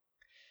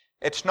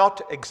 It's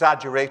not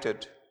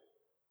exaggerated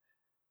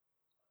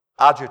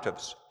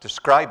adjectives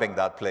describing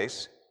that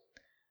place.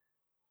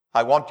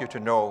 I want you to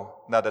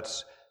know that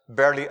it's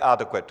barely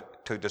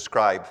adequate to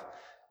describe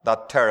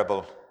that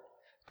terrible,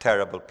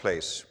 terrible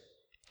place.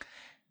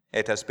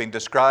 It has been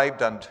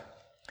described, and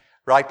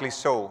rightly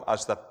so,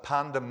 as the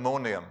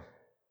pandemonium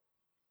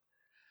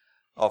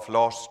of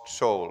lost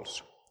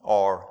souls,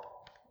 or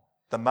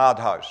the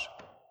madhouse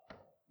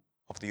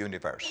of the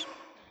universe.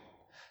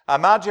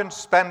 Imagine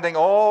spending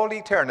all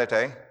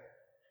eternity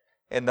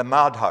in the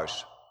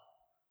madhouse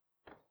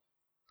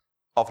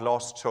of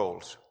lost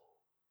souls.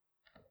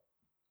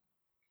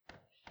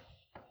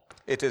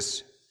 It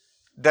is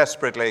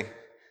desperately,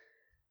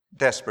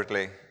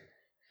 desperately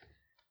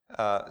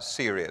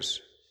serious.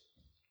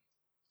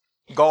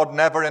 God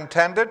never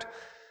intended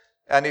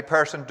any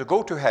person to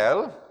go to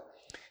hell,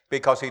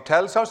 because he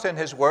tells us in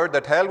his word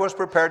that hell was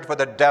prepared for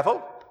the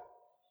devil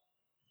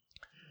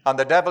and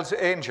the devil's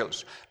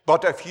angels.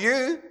 But if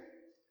you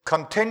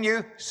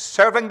continue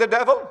serving the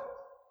devil,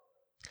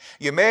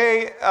 you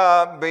may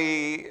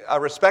be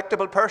a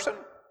respectable person.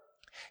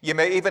 You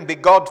may even be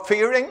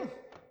God-fearing.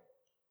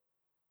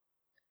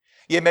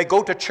 You may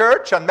go to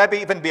church and maybe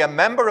even be a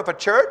member of a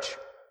church,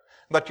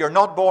 but you're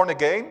not born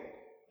again.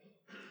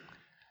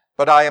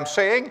 But I am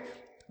saying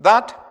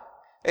that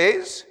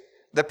is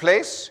the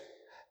place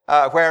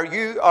where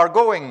you are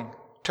going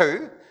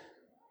to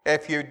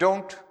if you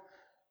don't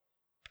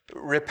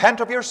repent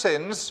of your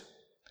sins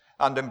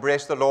and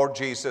embrace the Lord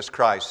Jesus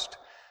Christ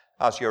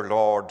as your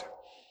Lord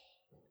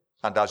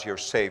and as your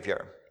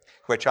Savior,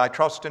 which I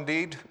trust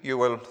indeed you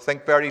will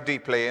think very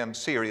deeply and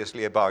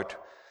seriously about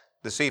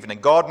this evening.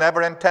 God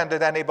never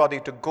intended anybody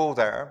to go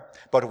there,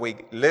 but we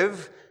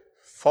live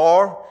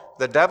for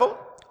the devil,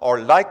 or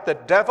like the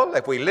devil,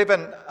 if we live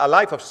in a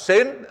life of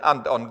sin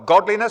and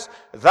ungodliness,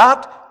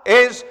 that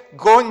is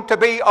going to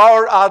be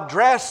our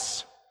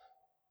address.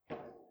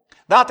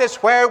 That is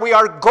where we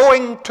are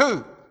going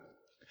to.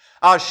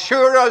 As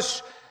sure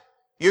as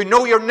you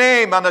know your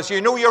name and as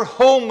you know your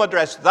home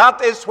address,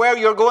 that is where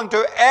you're going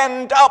to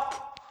end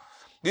up.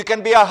 You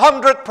can be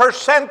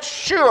 100%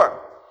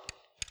 sure.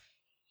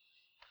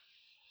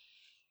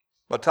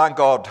 But thank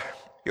God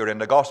you're in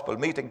the gospel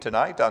meeting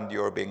tonight and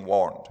you're being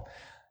warned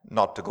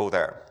not to go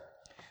there.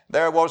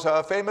 There was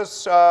a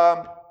famous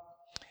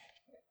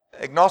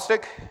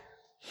agnostic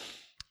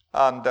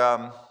and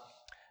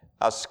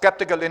a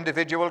skeptical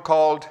individual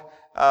called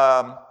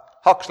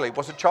Huxley.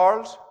 Was it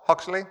Charles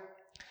Huxley?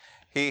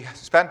 He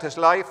spent his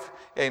life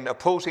in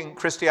opposing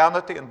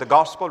Christianity and the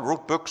gospel,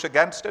 wrote books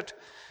against it.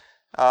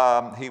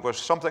 He was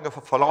something of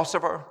a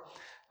philosopher,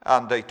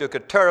 and he took a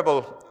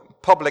terrible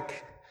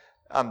public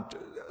and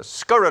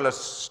scurrilous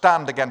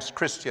stand against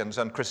Christians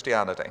and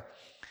Christianity.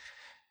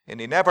 And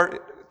he never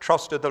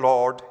trusted the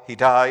Lord. He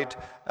died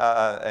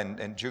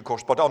in due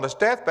course. But on his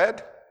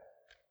deathbed,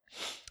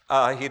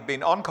 he'd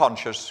been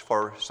unconscious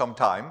for some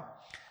time.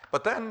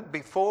 But then,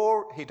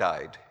 before he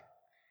died,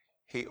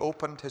 he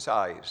opened his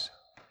eyes.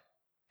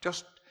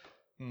 Just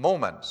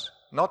moments,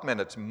 not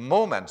minutes,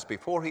 moments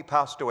before he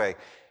passed away.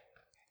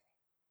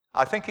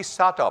 I think he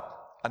sat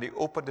up and he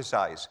opened his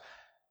eyes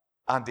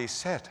and he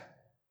said,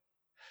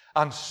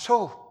 and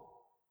so,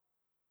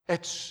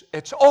 it's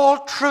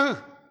all true.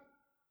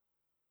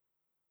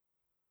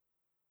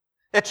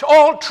 It's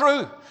all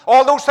true.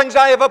 All those things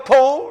I have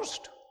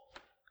opposed,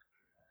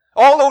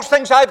 all those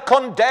things I've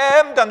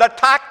condemned and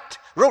attacked,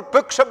 wrote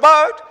books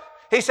about,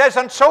 he says,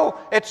 and so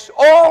it's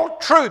all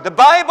true. The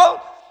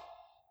Bible,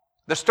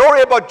 the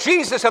story about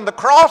Jesus and the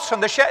cross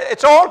and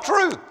it's all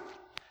true.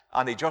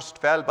 And he just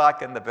fell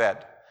back in the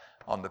bed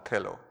on the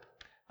pillow.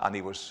 And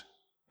he was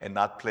in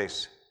that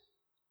place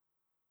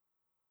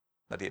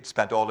that he had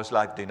spent all his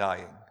life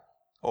denying.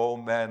 Oh,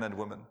 men and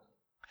women.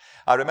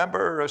 I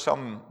remember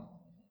some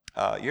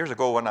years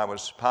ago when I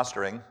was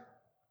pastoring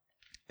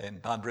in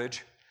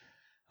Banbridge.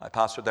 I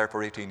pastored there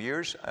for 18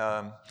 years.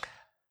 And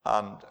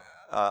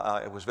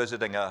I was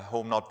visiting a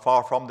home not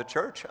far from the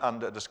church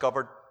and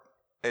discovered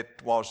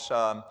it was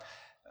a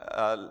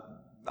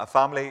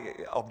family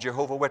of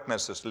Jehovah's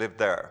Witnesses lived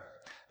there.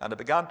 And I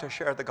began to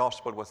share the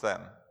gospel with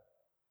them.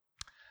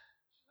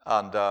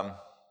 And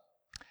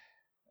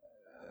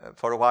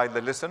for a while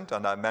they listened,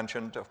 and I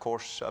mentioned, of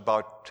course,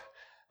 about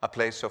a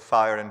place of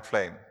fire and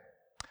flame.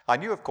 I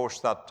knew, of course,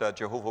 that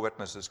Jehovah's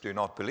Witnesses do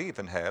not believe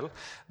in hell,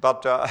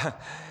 but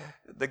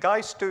the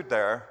guy stood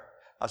there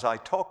as I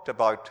talked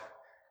about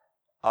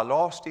a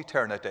lost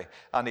eternity,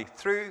 and he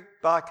threw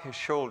back his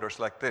shoulders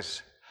like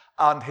this,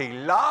 and he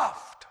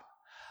laughed,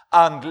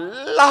 and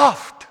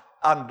laughed,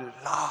 and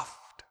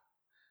laughed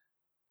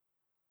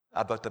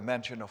about the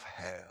mention of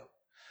hell.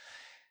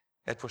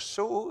 It was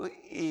so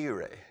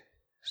eerie,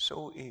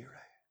 so eerie.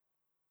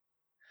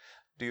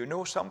 Do you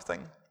know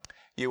something?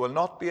 You will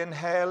not be in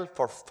hell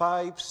for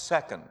 5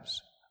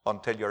 seconds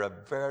until you're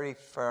a very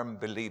firm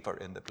believer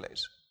in the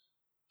place.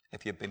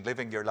 If you've been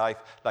living your life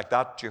like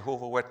that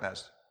Jehovah's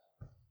Witness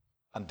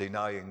and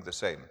denying the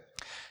same.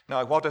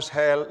 Now, what is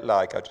hell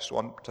like? I just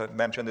want to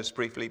mention this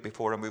briefly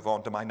before I move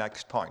on to my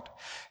next point.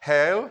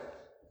 Hell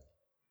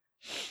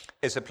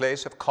is a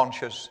place of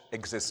conscious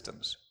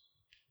existence.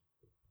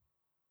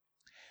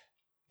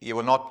 You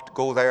will not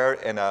go there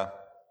in a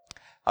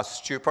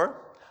stupor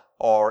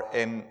or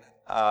in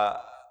a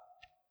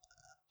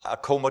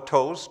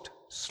comatose,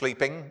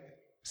 sleeping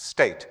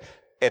state.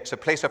 It's a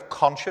place of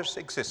conscious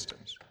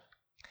existence.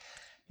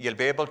 You'll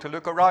be able to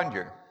look around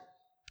you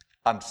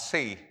and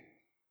see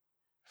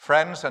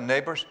friends and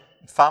neighbors,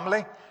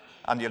 family,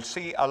 and you'll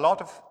see a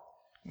lot of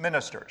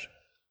ministers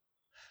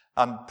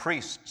and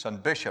priests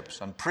and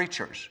bishops and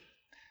preachers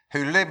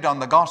who lived on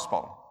the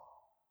gospel,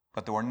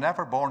 but they were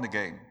never born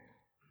again.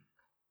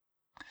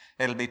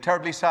 It'll be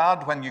terribly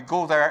sad when you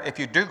go there, if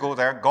you do go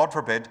there, God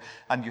forbid,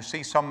 and you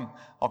see some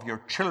of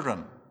your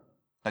children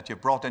that you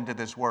brought into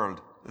this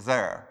world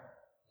there,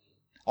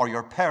 or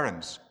your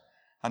parents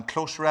and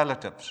close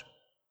relatives.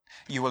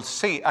 You will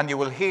see and you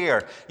will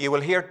hear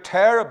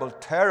terrible,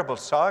 terrible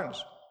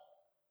sounds.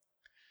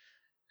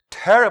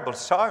 Terrible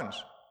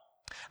sounds.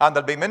 And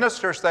there'll be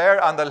ministers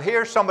there and they'll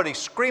hear somebody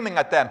screaming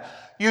at them,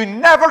 "You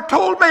never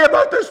told me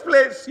about this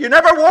place. You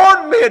never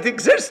warned me it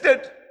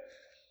existed.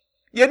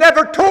 You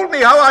never told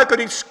me how I could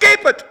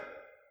escape it."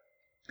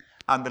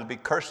 And they'll be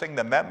cursing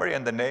the memory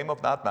and the name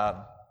of that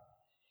man.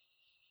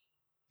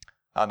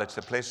 And it's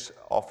a place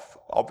of,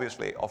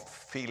 obviously, of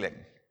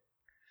feeling.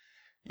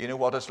 You know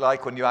what it's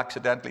like when you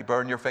accidentally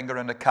burn your finger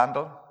in a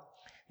candle?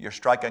 You're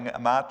striking a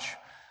match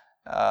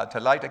to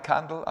light a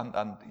candle,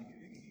 and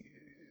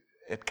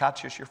it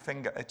catches your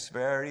finger. It's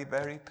very,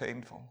 very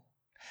painful.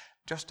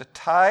 Just a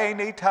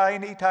tiny,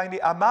 tiny, tiny.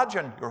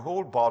 Imagine your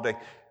whole body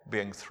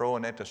being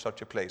thrown into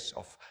such a place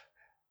of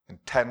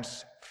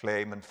intense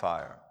flame and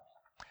fire.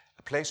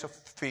 A place of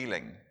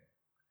feeling.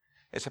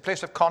 It's a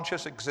place of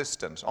conscious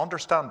existence.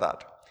 Understand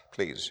that,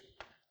 please.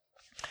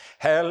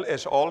 Hell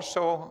is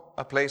also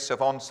a place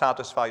of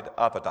unsatisfied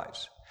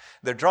appetites.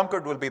 The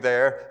drunkard will be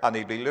there and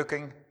he'll be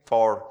looking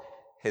for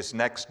his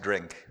next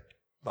drink,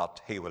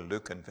 but he will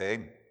look in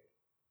vain.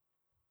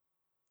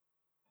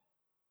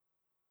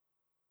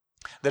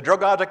 The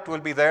drug addict will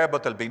be there,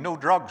 but there'll be no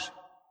drugs.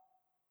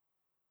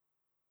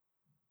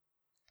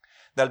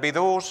 There'll be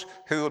those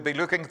who will be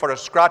looking for a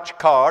scratch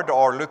card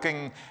or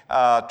looking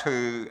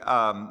to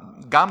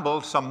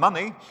gamble some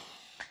money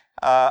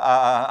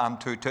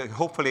and to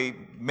hopefully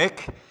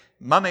make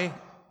money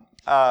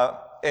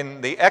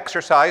in the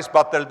exercise,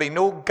 but there'll be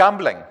no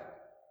gambling.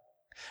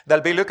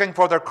 They'll be looking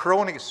for their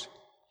cronies.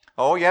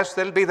 Oh yes,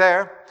 they'll be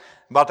there,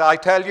 but I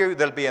tell you,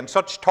 they'll be in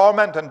such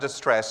torment and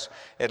distress,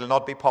 it'll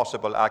not be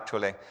possible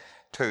actually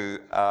to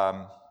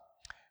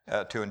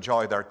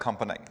enjoy their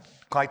company.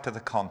 Quite to the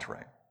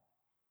contrary.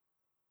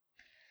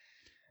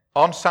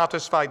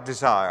 Unsatisfied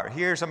desire.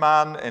 Here's a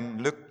man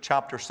in Luke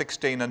chapter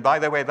 16, and by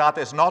the way, that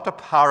is not a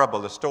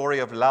parable, the story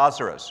of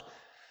Lazarus.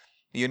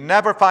 You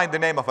never find the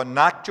name of an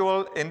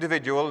actual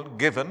individual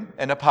given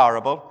in a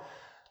parable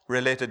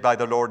related by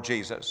the Lord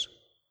Jesus.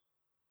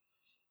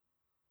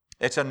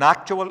 It's an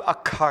actual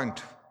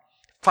account,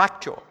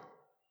 factual.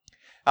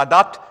 And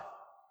that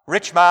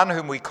rich man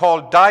whom we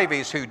call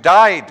Dives, who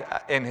died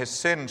in his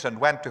sins and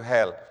went to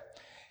hell,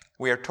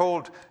 we are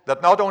told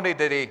that not only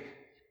did he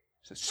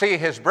see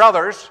his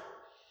brothers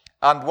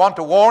and want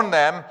to warn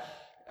them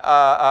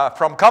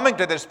from coming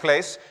to this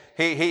place,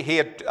 he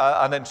had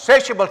an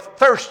insatiable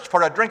thirst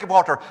for a drink of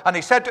water, and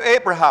he said to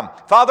Abraham,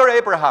 Father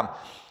Abraham,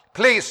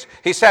 please,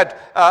 he said,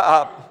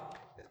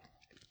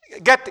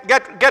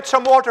 get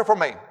some water for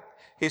me,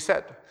 he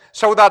said,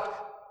 so that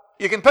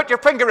you can put your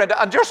finger in it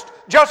and just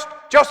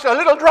a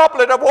little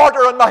droplet of water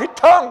on my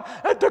tongue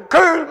to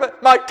cool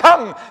my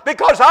tongue,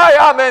 because I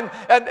am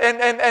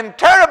in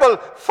terrible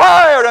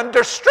fire and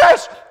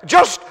distress.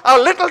 Just a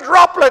little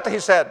droplet, he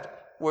said,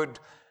 would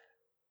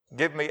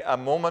give me a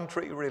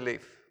momentary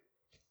relief.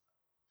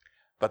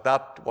 But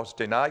that was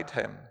denied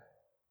him.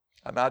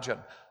 Imagine,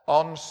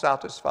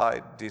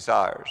 unsatisfied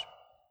desires.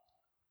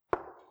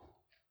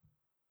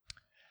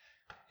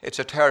 It's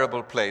a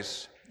terrible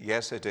place.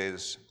 Yes, it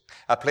is.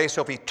 A place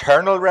of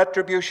eternal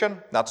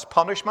retribution, that's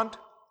punishment.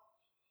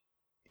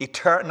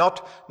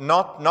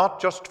 Not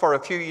just for a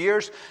few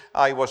years.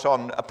 I was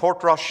on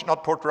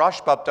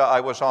Portrush, but I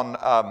was on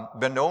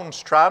Benone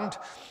Strand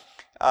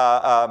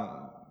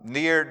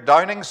near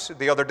Downings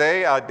the other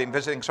day. I'd been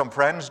visiting some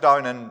friends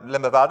down in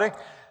Limavady,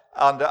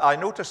 and I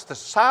noticed the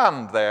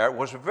sand there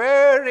was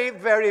very,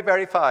 very,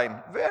 very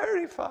fine.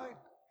 Very fine.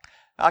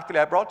 Actually,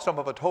 I brought some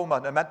of it home,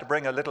 and I meant to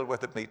bring a little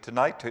with me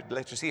tonight to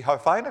let you see how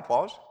fine it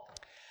was.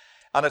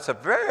 And it's a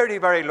very,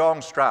 very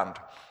long strand.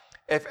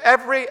 If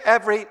every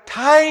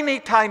tiny,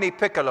 tiny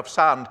pickle of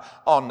sand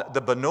on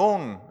the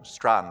Benone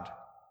Strand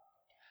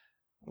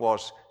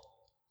was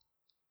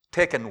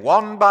taken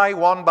one by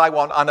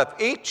one, and if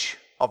each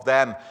of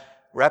them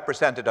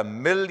represented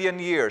 1,000,000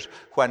 years,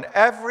 when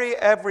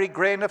every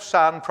grain of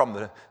sand from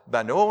the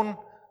Benone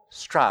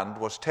Strand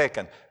was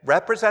taken,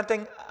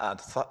 representing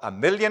a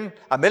million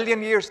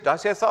years, did I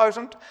say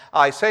 1,000?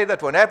 I say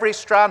that when every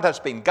strand has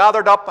been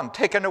gathered up and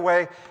taken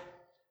away,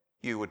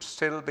 you would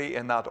still be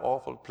in that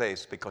awful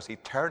place, because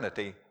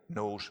eternity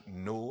knows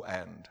no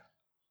end.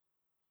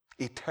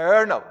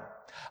 Eternal.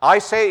 I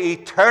say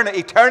eternity.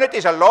 Eternity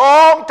is a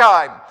long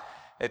time.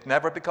 It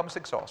never becomes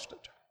exhausted.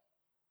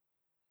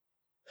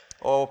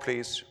 Oh,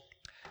 please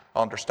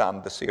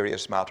understand the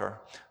serious matter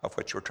of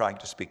which we're trying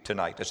to speak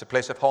tonight. It's a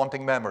place of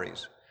haunting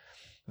memories.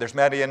 There's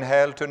many in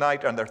hell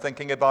tonight, and they're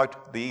thinking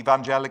about the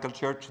evangelical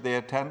church they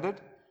attended,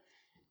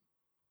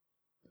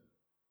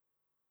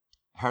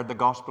 heard the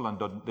gospel and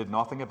did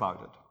nothing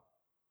about it.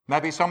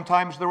 Maybe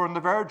sometimes they were on the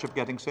verge of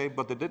getting saved,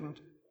 but they didn't.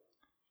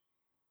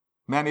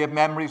 Many have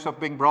memories of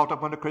being brought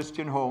up in a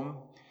Christian home,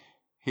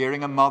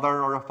 hearing a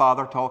mother or a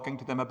father talking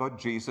to them about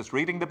Jesus,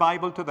 reading the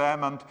Bible to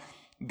them and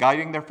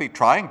guiding their feet,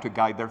 trying to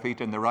guide their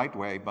feet in the right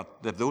way,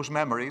 but those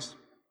memories.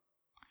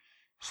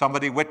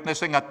 Somebody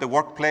witnessing at the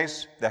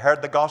workplace, they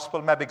heard the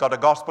gospel, maybe got a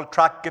gospel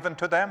tract given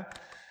to them.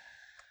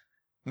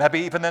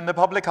 Maybe even in the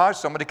public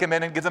house, somebody came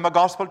in and gave them a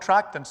gospel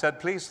tract and said,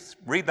 please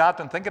read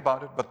that and think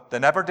about it. But they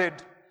never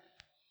did.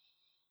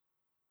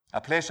 A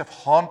place of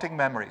haunting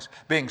memories,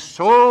 being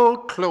so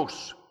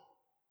close.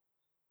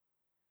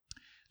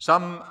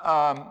 Some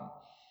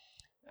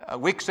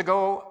weeks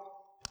ago,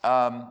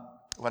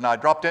 when I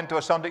dropped into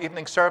a Sunday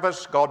evening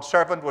service, God's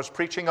servant was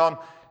preaching on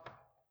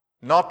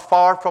not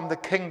far from the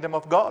kingdom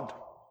of God.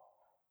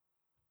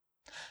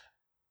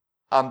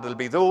 And there'll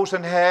be those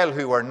in hell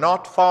who are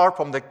not far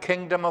from the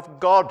kingdom of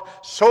God,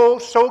 so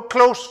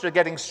close to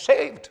getting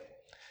saved,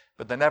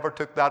 but they never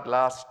took that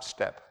last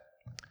step.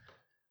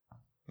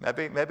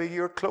 Maybe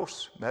you're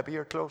close. Maybe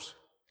you're close.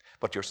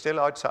 But you're still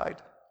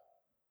outside.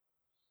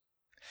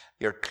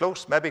 You're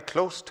close, maybe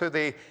close to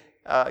the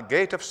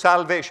gate of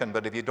salvation,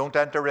 but if you don't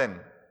enter in,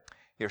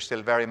 you're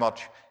still very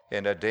much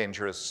in a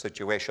dangerous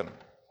situation.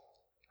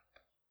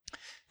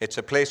 It's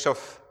a place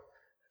of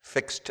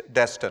fixed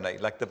destiny.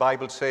 Like the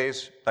Bible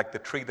says, like the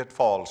tree that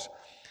falls,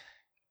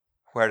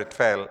 where it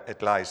fell,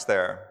 it lies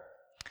there.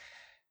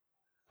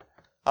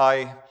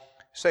 I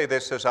say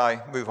this as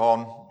I move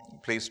on,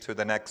 please, to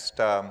the next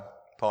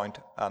point,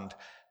 and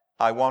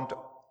I want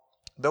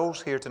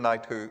those here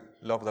tonight who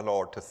love the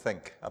Lord to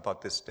think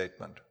about this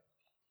statement.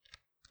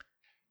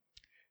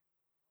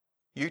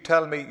 You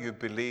tell me you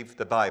believe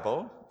the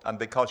Bible, and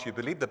because you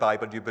believe the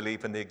Bible, you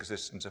believe in the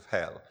existence of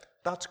hell.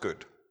 That's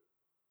good.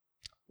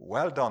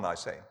 Well done, I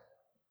say.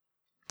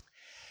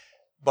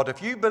 But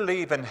if you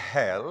believe in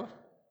hell,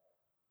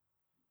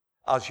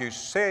 as you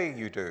say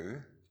you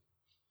do,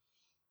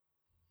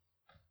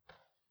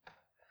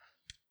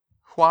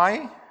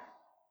 why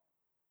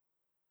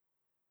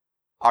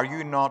are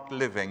you not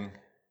living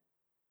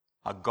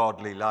a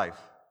godly life?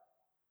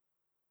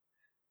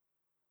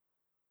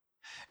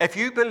 If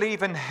you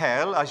believe in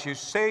hell, as you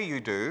say you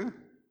do,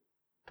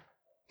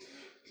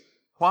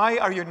 why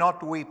are you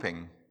not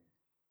weeping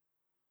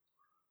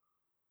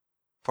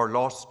for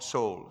lost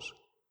souls?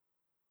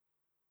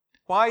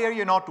 Why are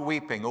you not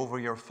weeping over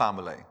your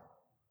family?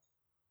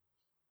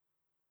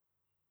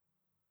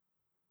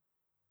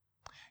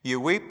 You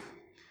weep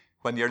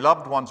when your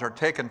loved ones are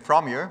taken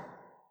from you.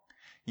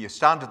 You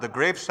stand at the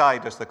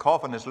graveside as the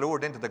coffin is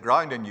lowered into the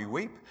ground and you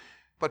weep.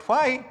 But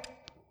why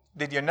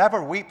did you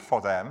never weep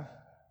for them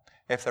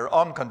if they're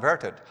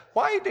unconverted?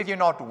 Why did you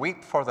not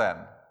weep for them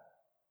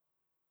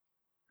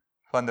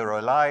when they're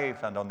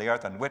alive and on the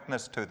earth and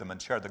witness to them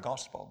and share the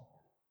gospel?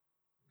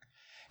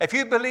 If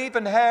you believe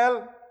in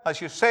hell,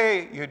 as you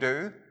say you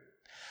do,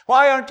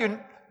 why aren't you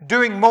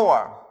doing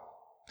more?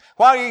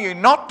 Why are you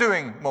not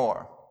doing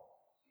more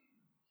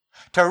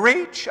to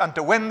reach and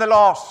to win the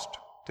lost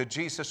to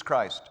Jesus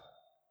Christ?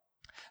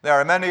 There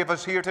are many of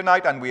us here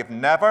tonight, and we have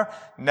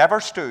never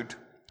stood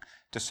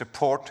to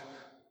support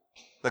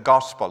the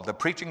gospel, the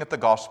preaching of the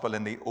gospel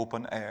in the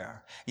open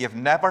air. You've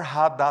never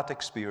had that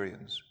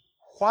experience.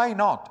 Why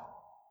not?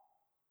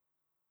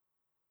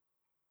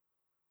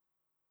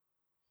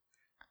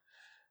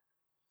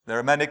 There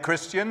are many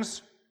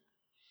Christians,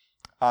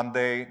 and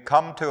they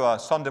come to a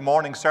Sunday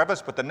morning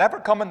service, but they never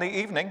come in the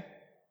evening.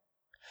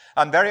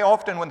 And very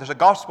often when there's a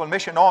gospel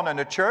mission on in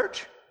a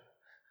church,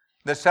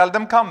 they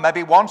seldom come,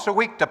 maybe once a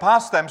week to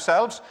pass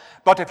themselves.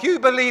 But if you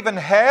believe in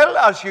hell,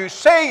 as you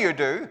say you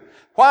do,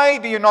 why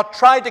do you not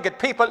try to get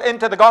people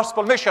into the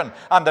gospel mission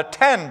and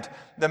attend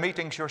the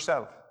meetings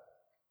yourself?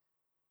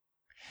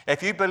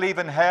 If you believe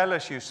in hell,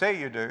 as you say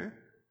you do,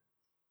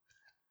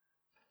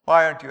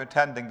 why aren't you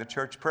attending the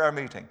church prayer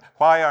meeting?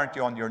 Why aren't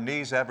you on your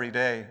knees every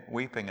day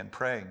weeping and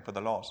praying for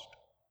the lost?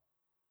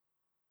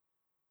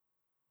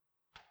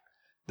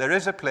 There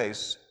is a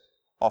place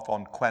of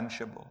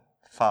unquenchable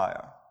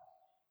fire.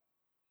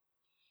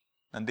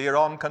 And dear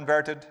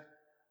unconverted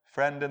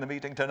friend in the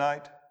meeting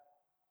tonight,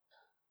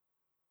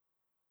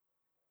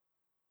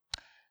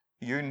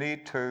 you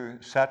need to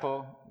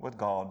settle with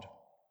God.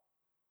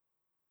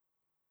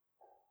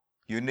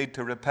 You need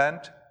to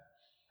repent.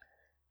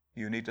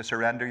 You need to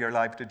surrender your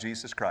life to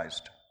Jesus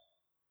Christ.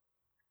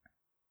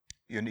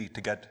 You need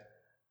to get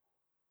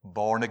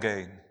born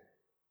again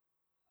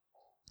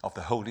of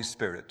the Holy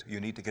Spirit.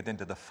 You need to get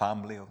into the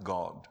family of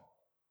God.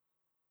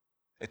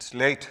 It's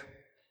late,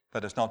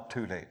 but it's not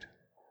too late.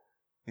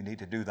 You need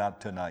to do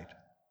that tonight.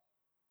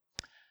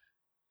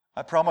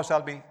 I promise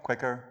I'll be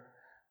quicker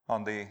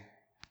on the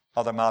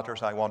other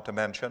matters I want to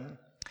mention.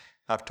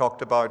 I've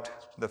talked about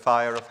the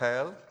fire of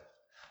hell.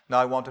 Now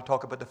I want to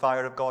talk about the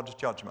fire of God's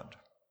judgment.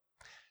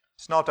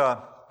 It's not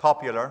a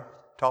popular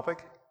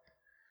topic,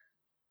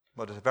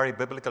 but it's a very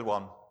biblical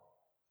one.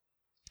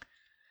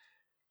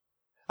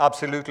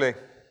 Absolutely.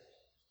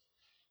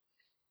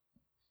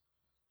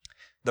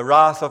 The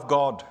wrath of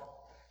God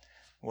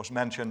was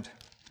mentioned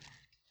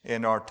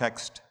in our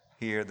text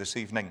here this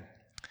evening,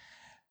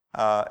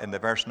 in the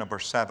verse number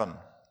 7.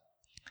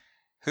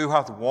 Who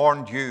hath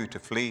warned you to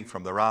flee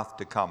from the wrath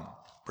to come?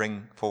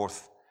 Bring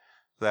forth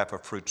therefore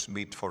fruits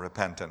meet for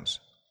repentance.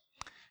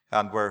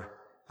 And we're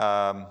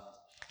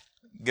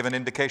given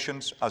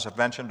indications, as I've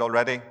mentioned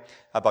already,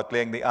 about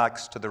laying the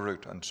axe to the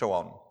root and so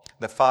on.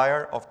 The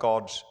fire of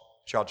God's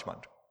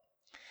judgment.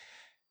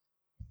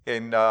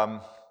 In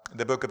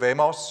the book of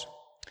Amos,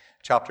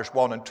 chapters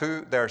 1 and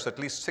 2, there's at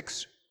least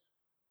 6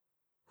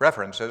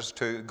 references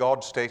to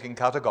God stating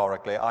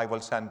categorically, I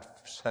will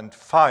send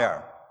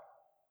fire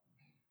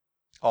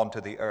onto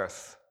the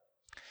earth.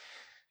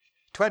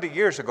 20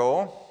 years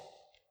ago,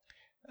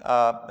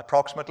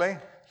 approximately,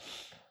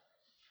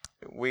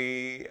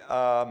 we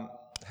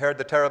heard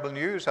the terrible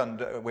news,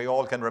 and we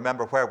all can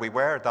remember where we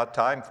were at that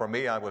time. For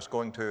me, I was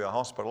going to a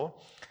hospital,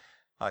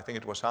 I think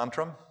it was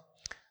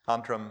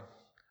Antrim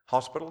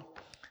Hospital,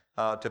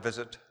 to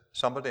visit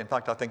somebody. In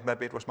fact, I think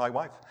maybe it was my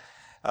wife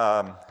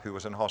who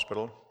was in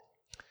hospital.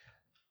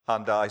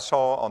 And I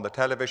saw on the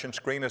television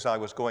screen as I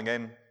was going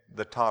in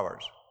the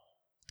towers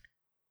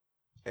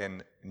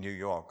in New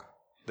York,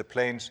 the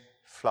planes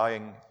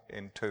flying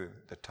into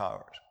the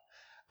towers,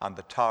 and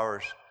the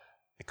towers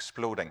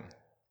exploding,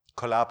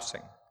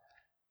 collapsing,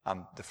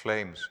 and the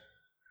flames,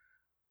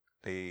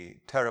 the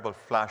terrible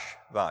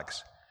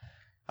flashbacks.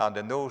 And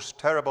in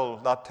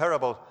that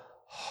terrible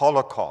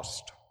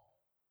Holocaust,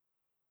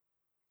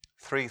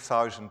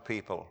 3,000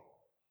 people,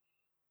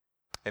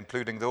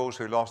 including those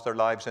who lost their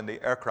lives in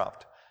the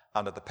aircraft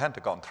and at the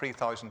Pentagon,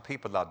 3,000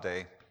 people that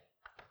day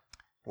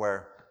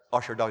were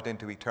ushered out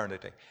into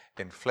eternity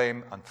in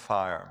flame and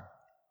fire.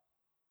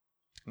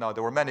 Now,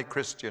 there were many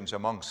Christians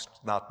amongst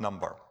that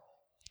number.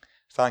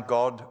 Thank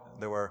God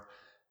there were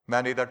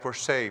many that were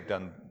saved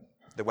and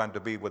they went to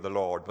be with the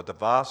Lord, but the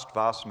vast,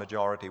 vast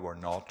majority were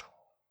not.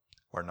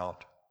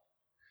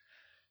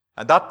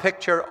 And that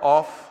picture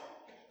of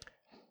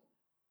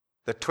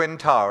the Twin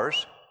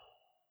Towers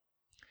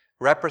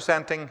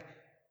representing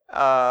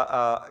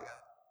the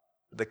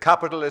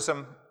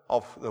capitalism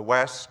of the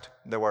West,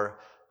 there were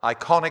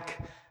iconic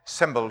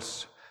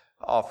symbols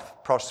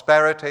of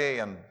prosperity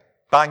and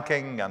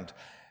banking and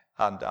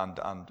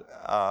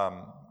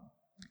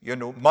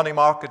money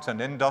markets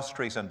and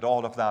industries and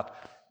all of that.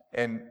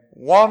 In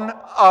 1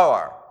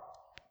 hour,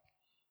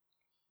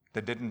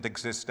 they didn't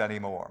exist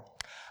anymore.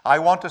 I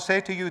want to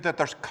say to you that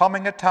there's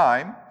coming a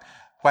time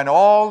when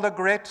all the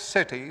great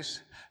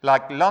cities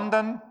like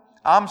London,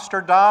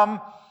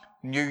 Amsterdam,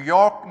 New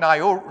York,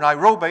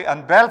 Nairobi,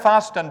 and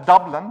Belfast and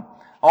Dublin,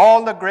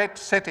 all the great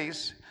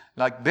cities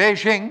like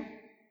Beijing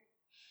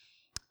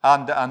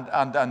and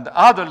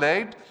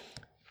Adelaide,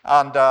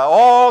 and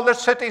all the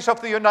cities of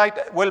the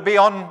United will be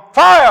on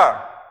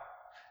fire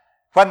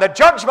when the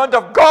judgment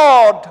of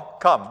God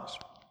comes.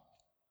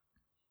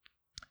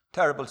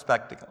 Terrible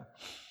spectacle.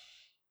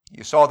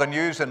 You saw the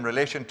news in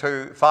relation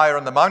to fire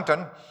on the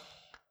mountain,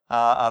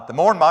 at the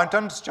Mourne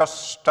Mountains,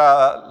 just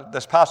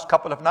this past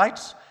couple of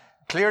nights,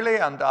 clearly,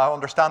 and I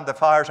understand the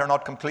fires are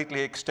not completely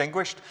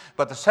extinguished,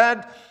 but they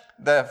said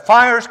the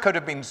fires could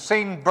have been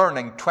seen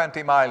burning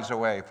 20 miles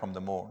away from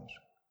the Mournes.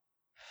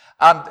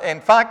 And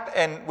in fact,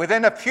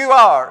 within a few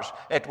hours,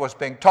 it was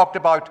being talked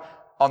about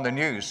on the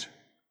news.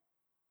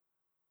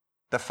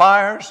 The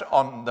fires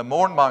on the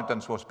Mourne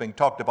Mountains was being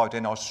talked about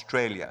in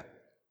Australia.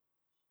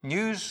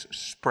 News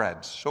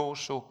spreads so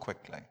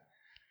quickly,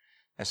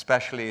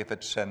 especially if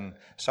it's in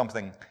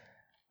something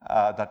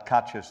that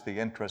catches the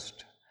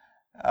interest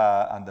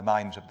and the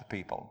minds of the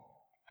people.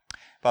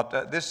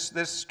 But this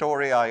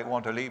story I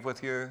want to leave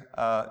with you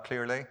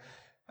clearly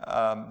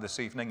this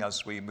evening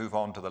as we move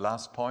on to the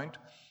last point.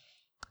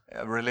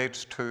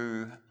 Relates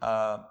to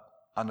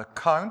an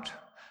account,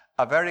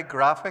 a very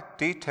graphic,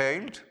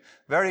 detailed,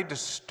 very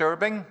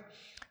disturbing,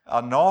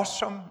 an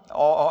awesome,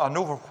 an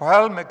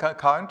overwhelming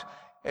account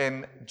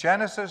in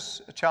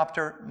Genesis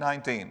chapter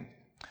 19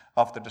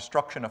 of the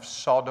destruction of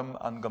Sodom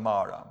and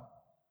Gomorrah.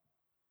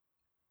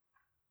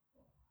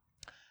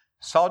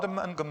 Sodom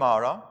and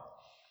Gomorrah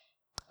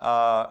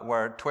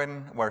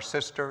were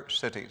sister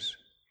cities.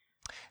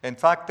 In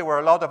fact, there were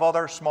a lot of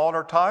other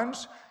smaller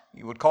towns.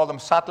 You would call them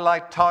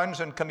satellite towns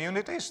and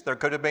communities. There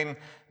could have been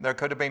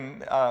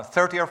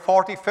 30 or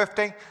 40,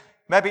 50,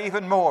 maybe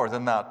even more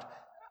than that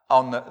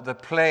on the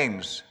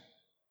plains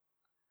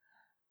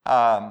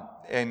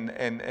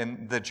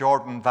in the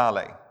Jordan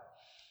Valley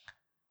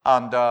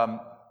and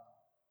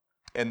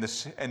in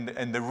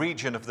the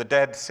region of the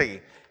Dead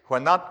Sea.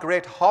 When that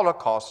great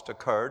Holocaust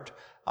occurred,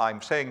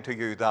 I'm saying to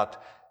you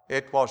that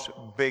it was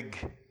big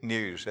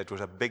news. It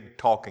was a big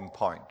talking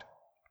point.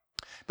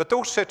 But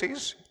those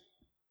cities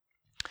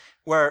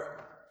were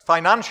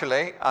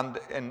financially and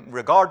in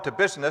regard to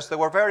business, they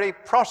were very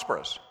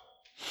prosperous.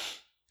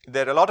 They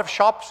had a lot of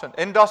shops and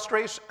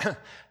industries. There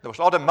was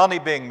a lot of money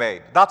being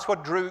made. That's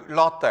what drew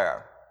Lot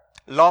there.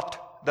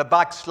 Lot the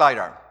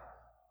backslider,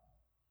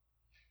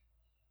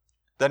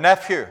 the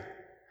nephew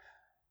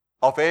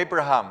of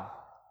Abraham.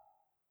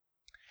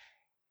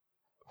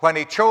 When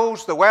he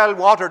chose the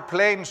well-watered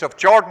plains of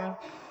Jordan,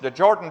 the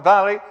Jordan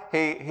Valley,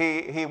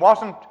 he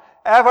wasn't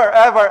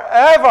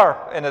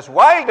ever in his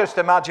wildest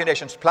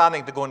imaginations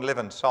planning to go and live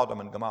in Sodom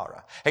and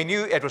Gomorrah. He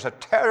knew it was a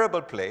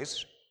terrible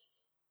place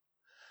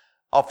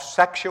of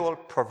sexual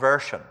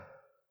perversion,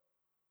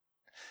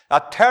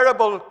 a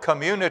terrible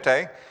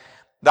community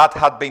that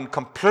had been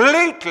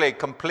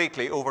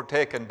completely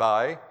overtaken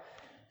by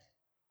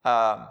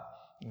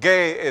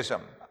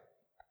gayism,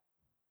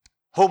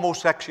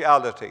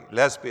 homosexuality,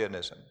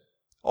 lesbianism,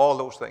 all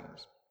those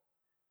things.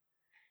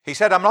 He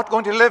said, I'm not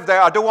going to live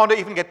there. I don't want to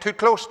even get too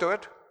close to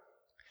it.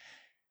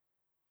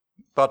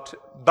 But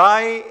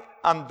by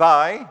and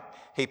by,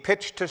 he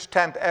pitched his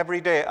tent every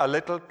day a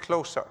little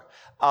closer,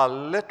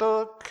 and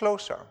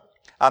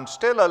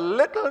still a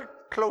little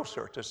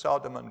closer to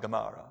Sodom and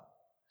Gomorrah,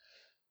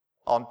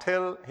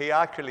 until he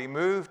actually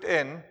moved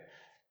in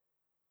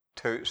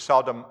to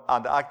Sodom,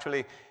 and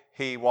actually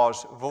he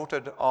was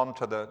voted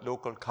onto the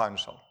local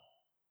council.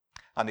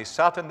 And he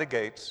sat in the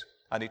gates,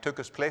 and he took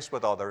his place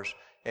with others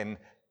in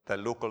the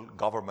local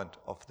government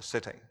of the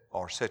city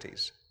or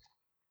cities.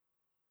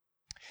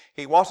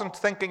 He wasn't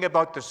thinking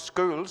about the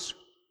schools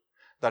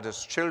that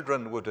his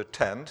children would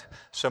attend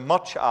so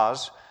much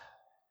as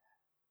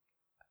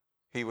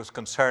he was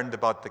concerned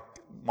about the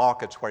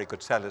markets where he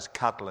could sell his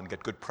cattle and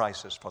get good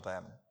prices for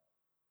them.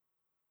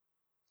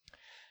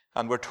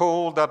 And we're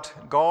told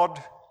that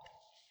God,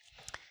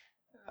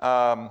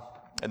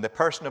 in the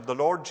person of the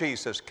Lord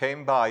Jesus,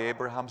 came by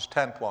Abraham's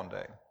tent one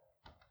day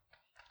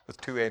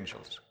with two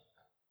angels.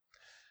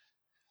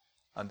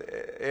 And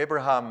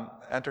Abraham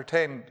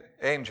entertained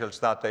angels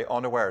that day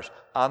unawares,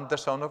 and the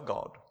Son of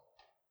God.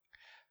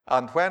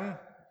 And when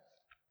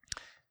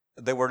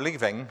they were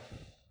leaving,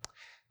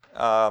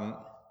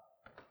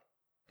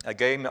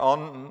 again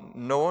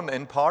unknown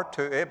in part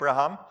to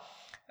Abraham,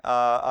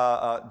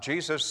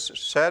 Jesus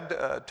said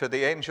to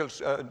the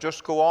angels,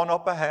 just go on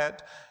up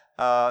ahead.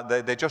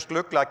 They just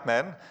looked like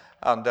men.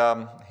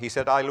 And he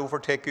said, I'll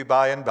overtake you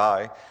by and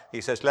by.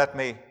 He says, let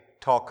me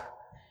talk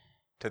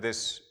to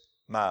this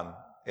man,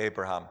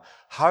 Abraham.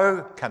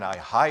 How can I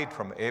hide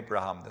from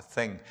Abraham the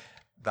thing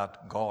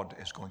that God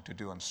is going to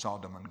do in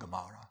Sodom and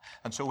Gomorrah?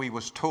 And so he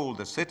was told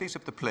the cities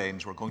of the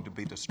plains were going to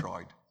be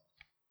destroyed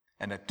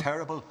in a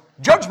terrible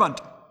judgment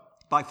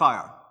by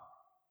fire.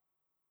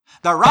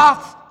 The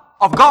wrath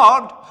of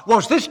God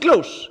was this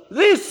close.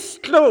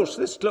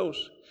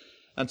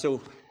 And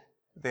so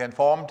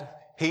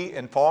he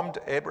informed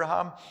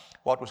Abraham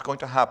what was going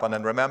to happen.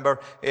 And remember,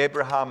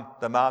 Abraham,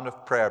 the man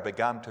of prayer,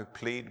 began to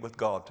plead with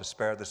God to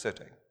spare the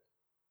city.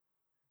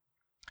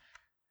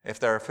 If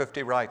there are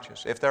 50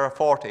 righteous, if there are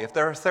 40, if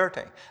there are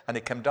 30, and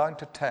he came down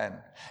to 10,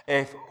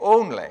 if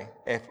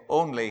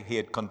only he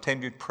had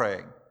continued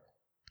praying,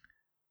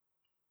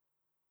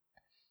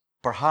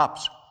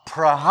 perhaps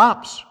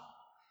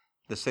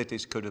the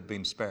cities could have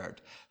been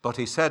spared. But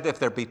he said, if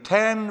there be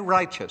 10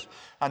 righteous,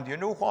 and you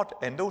know what?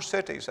 In those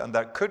cities, and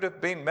there could have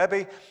been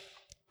maybe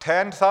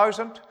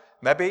 10,000,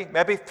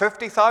 maybe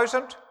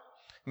 50,000,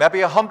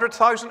 maybe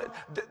 100,000.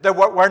 There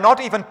were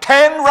not even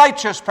 10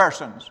 righteous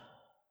persons.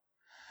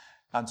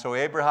 And so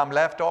Abraham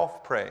left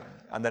off praying.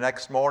 And the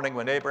next morning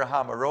when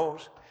Abraham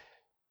arose,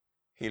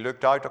 he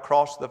looked out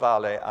across the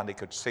valley and he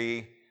could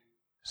see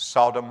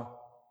Sodom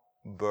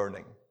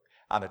burning.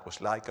 And it was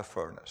like a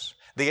furnace.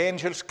 The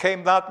angels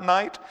came that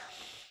night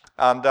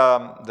and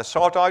they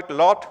sought out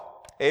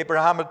Lot.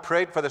 Abraham had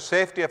prayed for the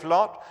safety of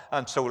Lot,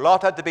 and so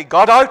Lot had to be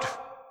got out.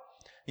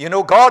 You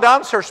know, God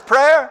answers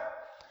prayer.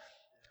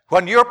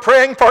 When you're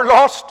praying for a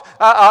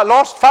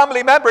lost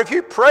family member, if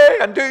you pray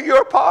and do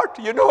your part,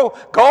 you know,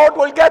 God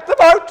will get them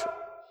out.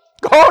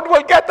 God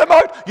will get them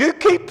out. You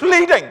keep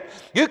pleading.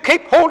 You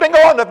keep holding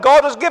on. If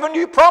God has given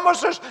you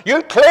promises,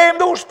 you claim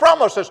those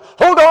promises.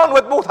 Hold on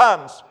with both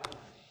hands.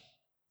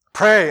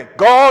 Pray.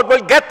 God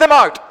will get them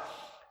out.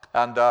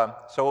 And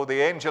so the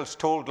angels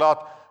told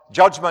Lot,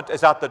 judgment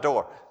is at the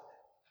door.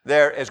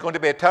 There is going to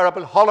be a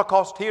terrible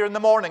holocaust here in the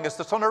morning as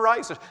the sun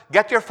arises.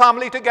 Get your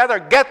family together.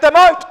 Get them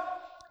out.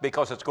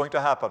 Because it's going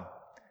to happen.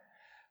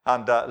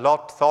 And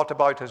Lot thought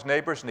about his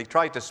neighbors, and he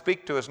tried to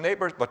speak to his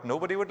neighbors, but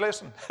nobody would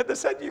listen. They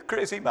said, you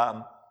crazy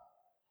man.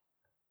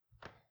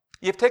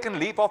 You've taken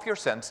leave of your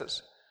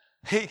senses.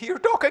 You're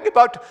talking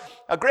about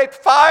a great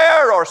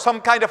fire or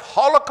some kind of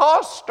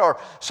holocaust or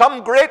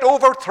some great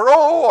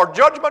overthrow or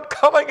judgment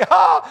coming.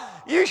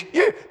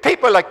 You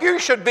people like you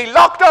should be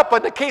locked up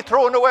and the key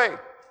thrown away.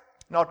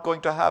 Not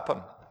going to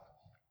happen.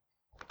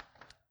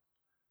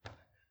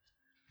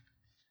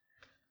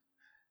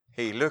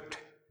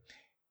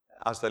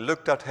 As they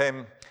looked at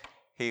him,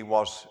 he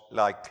was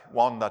like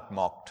one that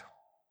mocked.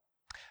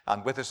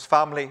 And with his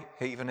family,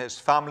 even his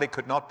family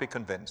could not be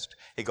convinced.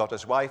 He got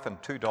his wife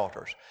and 2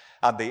 daughters.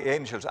 And the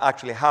angels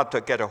actually had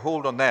to get a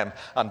hold on them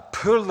and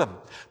pull them,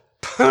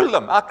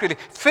 actually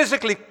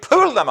physically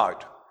pull them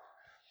out.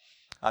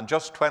 And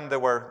just when they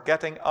were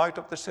getting out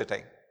of the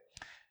city,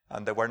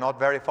 and they were not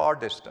very far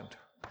distant,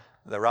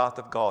 the wrath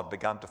of God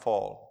began to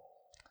fall.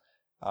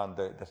 And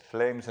the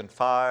flames and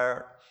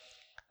fire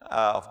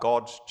of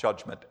God's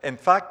judgment. In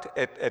fact,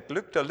 it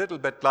looked a little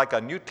bit like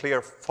a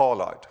nuclear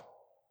fallout.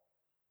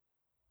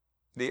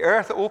 The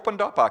earth opened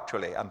up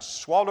actually and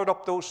swallowed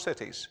up those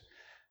cities.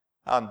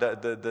 And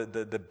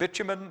the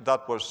bitumen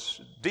that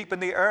was deep in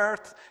the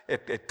earth,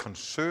 it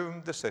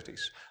consumed the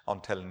cities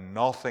until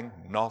nothing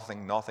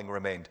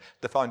remained.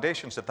 The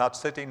foundations of that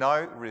city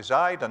now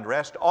reside and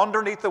rest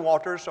underneath the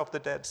waters of the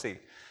Dead Sea.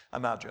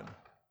 Imagine.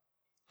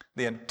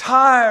 The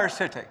entire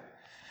city.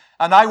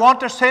 And I want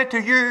to say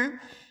to you,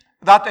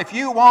 that if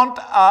you want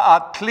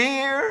a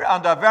clear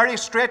and a very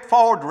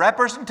straightforward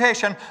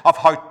representation of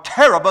how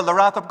terrible the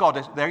wrath of God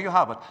is, there you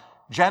have it.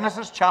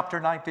 Genesis chapter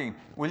 19.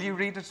 Will you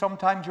read it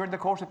sometime during the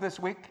course of this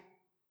week?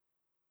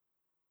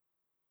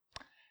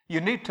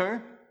 You need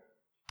to,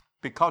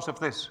 because of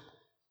this.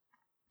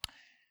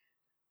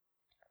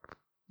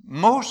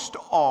 Most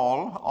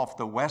all of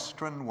the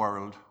Western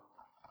world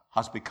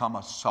has become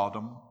a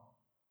Sodom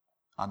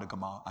and a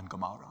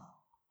Gomorrah.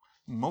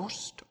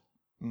 Most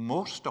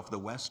most of the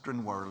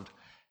Western world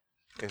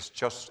is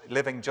just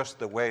living just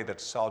the way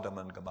that Sodom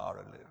and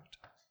Gomorrah lived.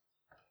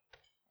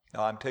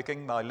 Now, I'm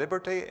taking my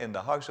liberty in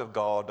the house of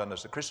God and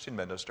as a Christian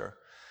minister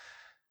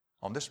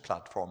on this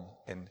platform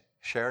in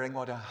sharing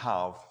what I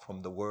have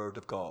from the Word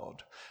of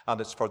God.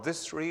 And it's for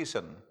this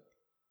reason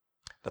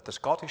that the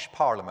Scottish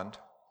Parliament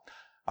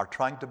are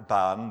trying to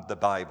ban the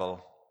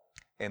Bible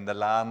in the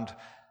land,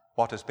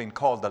 what has been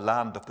called the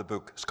land of the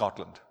book,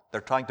 Scotland.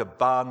 They're trying to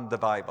ban the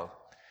Bible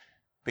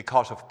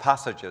because of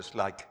passages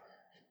like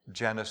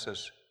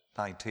Genesis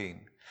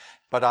 19.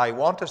 But I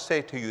want to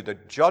say to you, the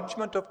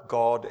judgment of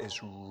God is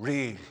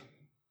real.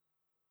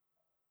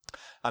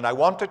 And I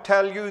want to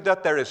tell you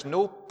that there is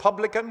no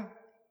publican,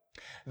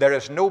 there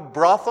is no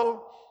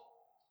brothel,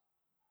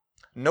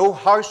 no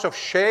house of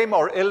shame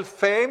or ill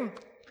fame,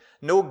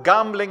 no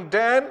gambling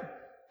den,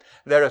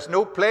 there is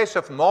no place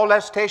of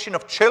molestation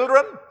of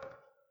children,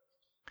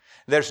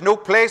 there's no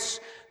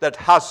place that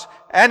has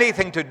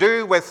anything to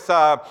do with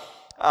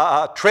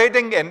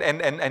trading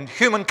in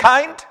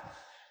humankind.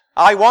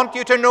 I want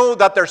you to know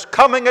that there's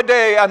coming a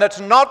day, and it's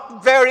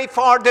not very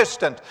far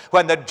distant,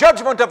 when the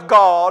judgment of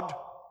God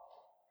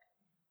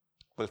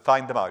will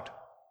find them out.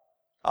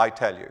 I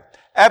tell you.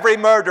 Every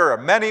murderer,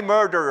 many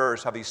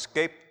murderers have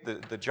escaped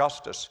the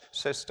justice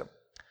system.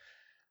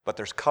 But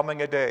there's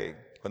coming a day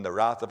when the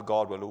wrath of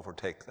God will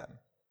overtake them.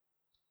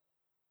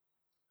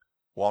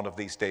 One of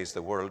these days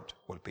the world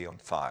will be on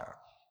fire.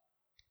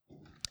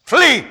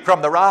 Flee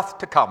from the wrath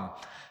to come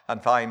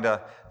and find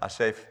a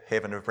safe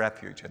haven of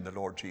refuge in the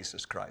Lord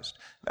Jesus Christ.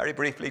 Very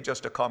briefly,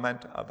 just a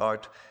comment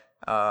about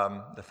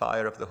the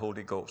fire of the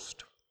Holy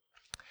Ghost.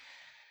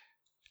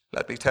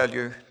 Let me tell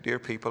you, dear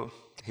people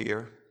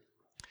here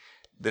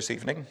this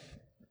evening,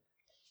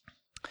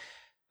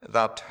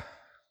 that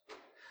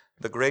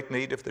the great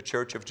need of the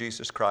Church of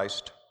Jesus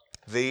Christ,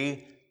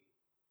 the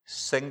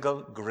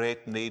single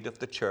great need of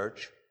the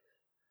church,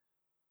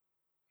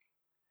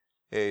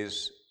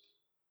 is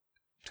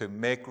to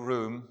make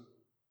room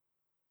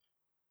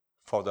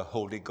for the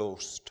Holy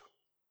Ghost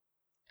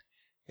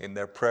in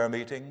their prayer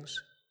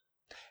meetings,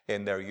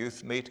 in their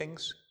youth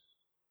meetings,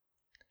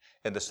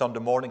 in the Sunday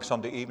morning,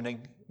 Sunday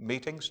evening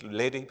meetings,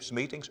 ladies'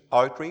 meetings,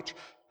 outreach,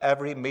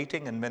 every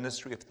meeting and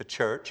ministry of the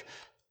church,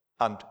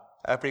 and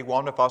every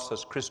one of us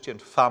as Christian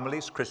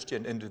families,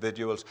 Christian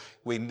individuals,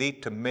 we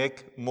need to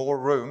make more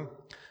room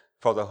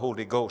for the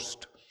Holy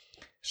Ghost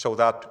so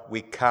that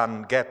we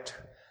can get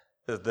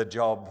the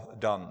job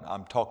done.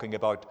 I'm talking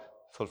about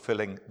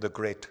fulfilling the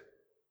Great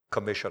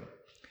Commission.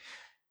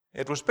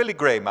 It was Billy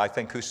Graham, I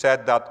think, who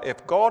said that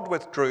if God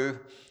withdrew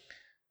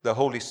the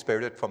Holy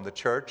Spirit from the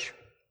church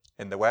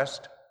in the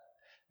West,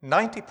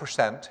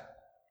 90%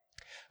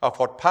 of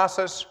what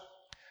passes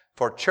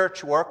for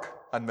church work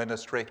and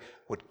ministry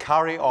would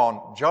carry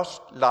on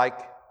just like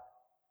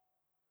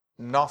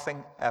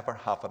nothing ever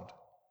happened.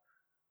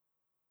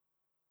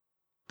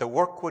 The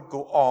work would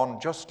go on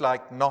just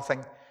like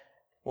nothing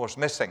was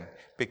missing,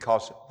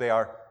 because they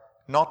are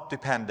not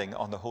depending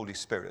on the Holy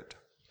Spirit.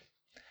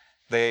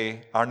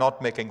 They are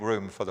not making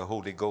room for the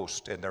Holy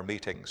Ghost in their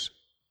meetings.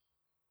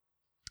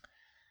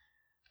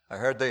 I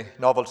heard the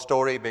novel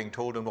story being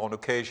told on one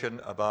occasion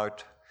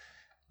about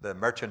the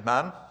merchant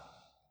man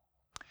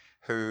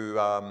who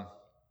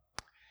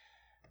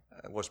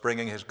was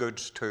bringing his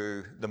goods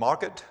to the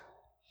market,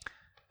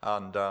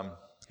 and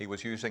he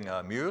was using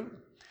a mule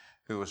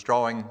who was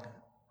drawing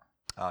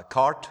a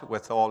cart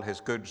with all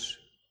his goods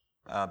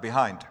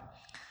behind.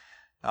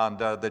 And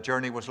the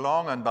journey was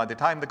long, and by the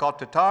time they got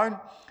to town,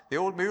 the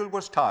old mule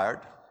was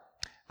tired,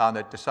 and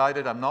it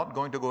decided, I'm not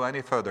going to go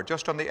any further.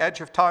 Just on the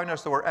edge of town,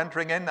 as they were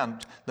entering in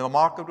and the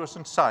market was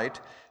in sight,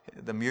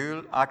 the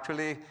mule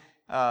actually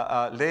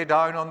lay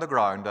down on the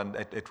ground, and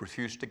it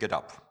refused to get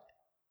up.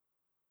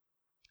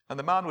 And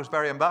the man was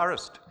very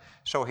embarrassed.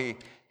 So he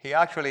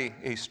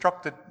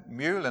struck the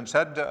mule and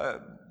said,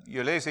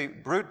 you lazy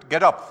brute,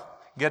 get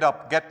up,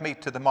 get me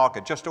to the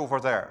market, just over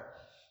there.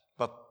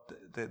 But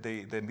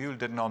the mule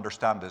didn't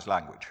understand his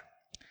language.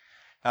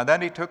 And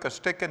then he took a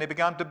stick and he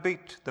began to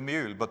beat the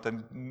mule, but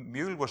the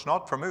mule was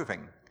not for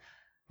moving,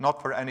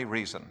 not for any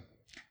reason.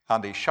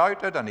 And he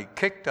shouted and he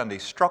kicked and he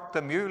struck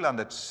the mule, and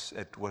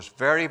it was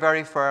very,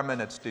 very firm in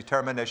its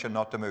determination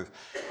not to move.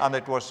 And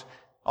it was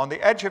on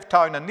the edge of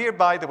town, and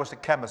nearby there was a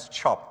chemist's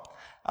shop.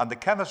 And the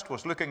chemist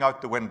was looking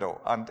out the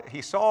window, and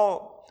he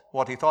saw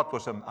what he thought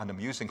was an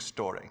amusing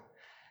story.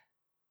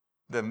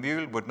 The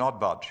mule would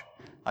not budge,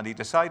 and he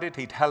decided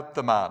he'd help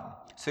the man.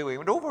 So he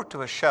went over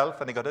to a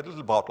shelf and he got a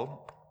little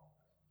bottle,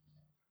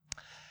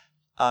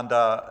 and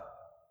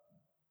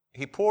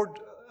he poured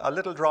a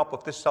little drop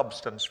of this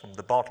substance from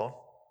the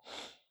bottle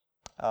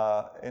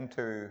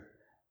into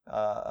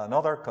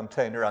another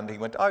container, and he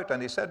went out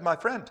and he said, my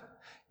friend,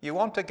 you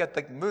want to get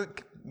the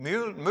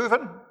mule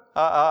moving?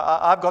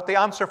 I've got the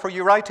answer for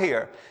you right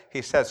here.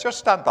 He says, just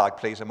stand back,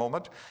 please, a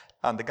moment.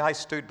 And the guy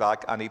stood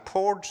back, and he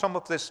poured some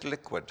of this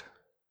liquid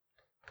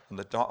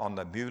on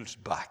the mule's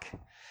back.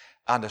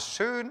 And as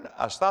soon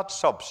as that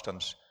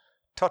substance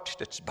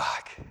touched its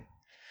back,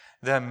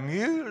 the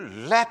mule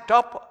leapt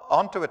up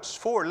onto its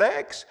four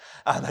legs,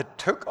 and it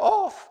took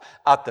off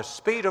at the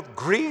speed of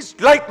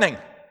greased lightning.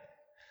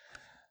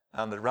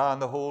 And it ran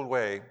the whole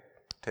way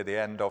to the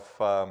end of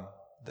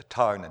the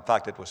town. In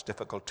fact, it was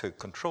difficult to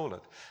control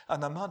it.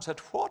 And the man said,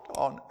 "What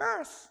on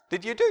earth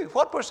did you do?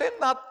 What was in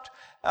that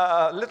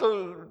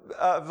little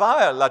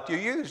vial that you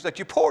used, that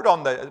you poured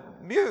on the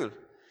mule?"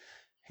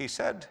 He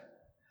said,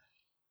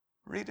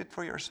 "Read it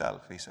for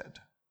yourself," he said.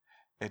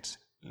 "It's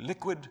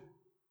liquid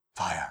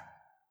fire.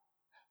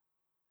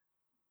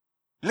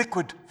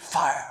 Liquid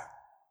fire."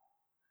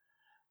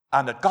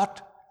 And it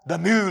got the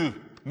mule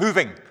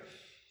moving.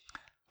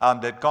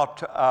 And it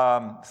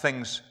got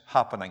things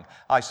happening.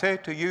 I say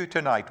to you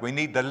tonight, we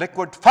need the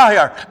liquid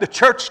fire. The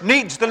church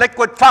needs the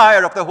liquid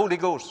fire of the Holy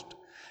Ghost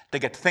to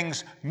get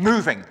things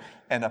moving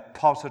in a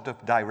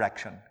positive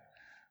direction.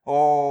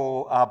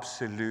 Oh,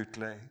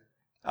 absolutely.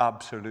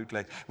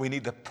 Absolutely. We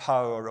need the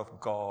power of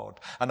God.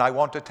 And I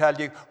want to tell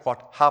you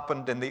what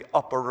happened in the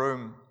upper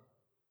room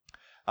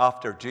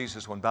after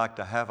Jesus went back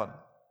to heaven.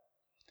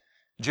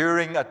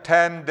 During a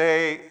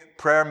 10-day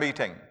prayer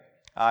meeting,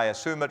 I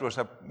assume it was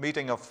a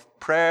meeting of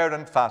prayer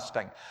and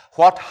fasting,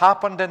 what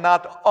happened in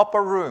that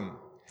upper room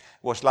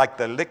was like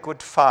the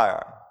liquid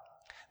fire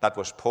that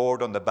was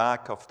poured on the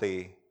back of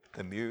the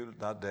mule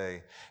that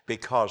day,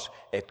 because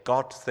it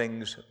got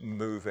things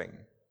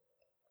moving.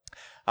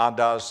 And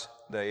as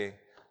the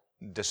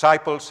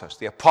disciples, as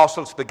the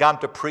apostles began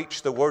to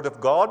preach the word of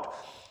God,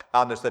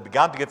 and as they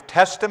began to give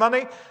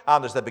testimony,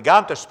 and as they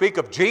began to speak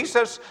of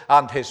Jesus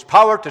and his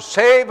power to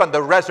save and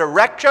the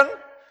resurrection,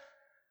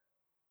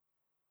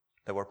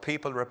 there were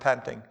people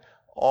repenting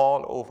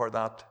all over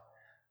that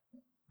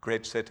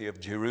great city of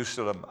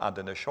Jerusalem, and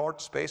in a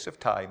short space of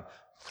time,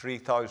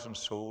 3,000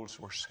 souls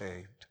were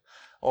saved.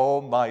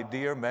 Oh, my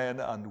dear men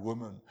and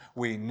women,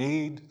 we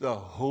need the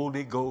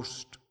Holy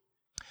Ghost.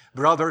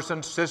 Brothers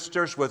and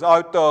sisters,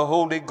 without the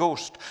Holy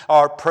Ghost,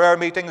 our prayer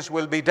meetings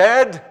will be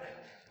dead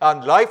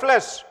and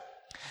lifeless.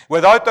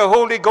 Without the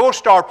Holy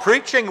Ghost, our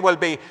preaching will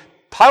be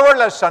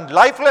powerless and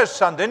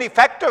lifeless and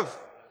ineffective,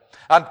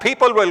 and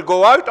people will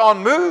go out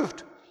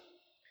unmoved.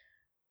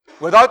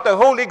 Without the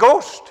Holy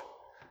Ghost,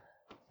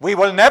 we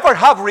will never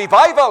have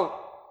revival.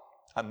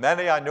 And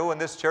many I know in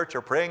this church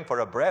are praying for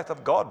a breath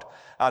of God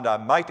and a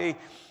mighty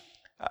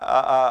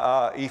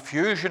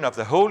effusion of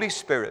the Holy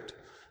Spirit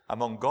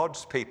among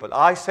God's people.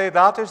 I say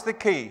that is the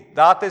key.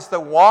 That is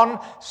the one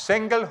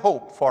single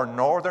hope for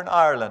Northern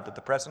Ireland at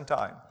the present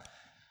time.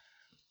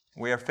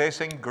 We are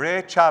facing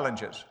great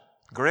challenges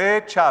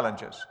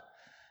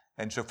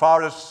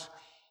insofar as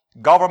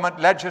government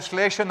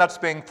legislation that's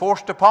being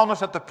forced upon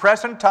us at the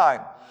present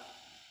time,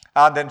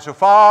 and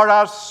insofar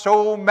as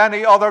so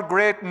many other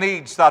great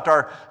needs that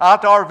are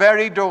at our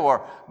very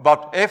door.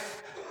 But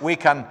if we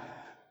can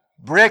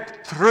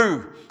break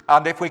through,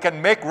 and if we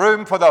can make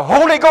room for the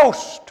Holy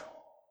Ghost,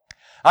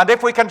 and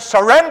if we can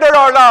surrender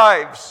our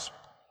lives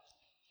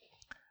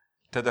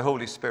to the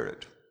Holy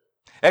Spirit,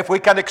 if we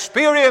can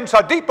experience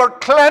a deeper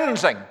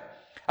cleansing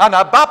and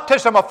a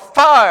baptism of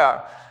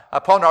fire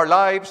upon our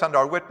lives and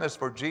our witness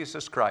for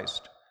Jesus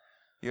Christ,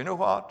 you know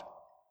what?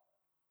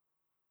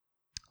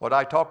 What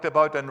I talked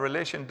about in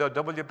relation to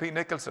W.P.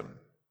 Nicholson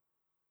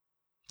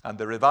and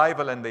the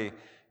revival in the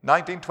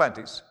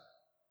 1920s,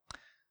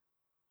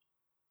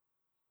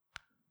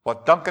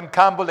 what Duncan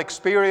Campbell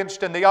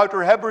experienced in the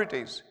Outer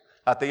Hebrides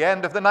at the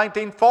end of the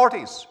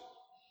 1940s,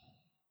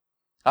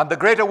 and the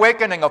Great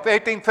Awakening of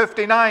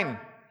 1859,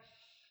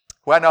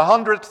 when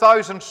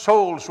 100,000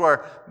 souls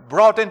were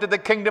brought into the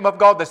kingdom of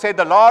God. They say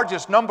the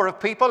largest number of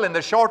people in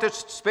the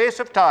shortest space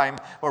of time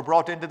were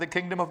brought into the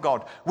kingdom of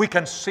God. We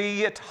can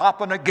see it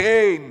happen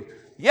again.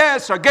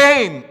 Yes,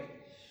 again.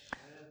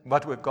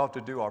 But we've got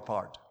to do our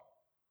part.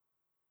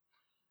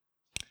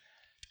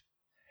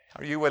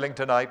 Are you willing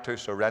tonight to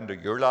surrender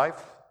your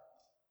life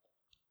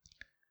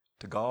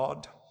to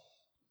God,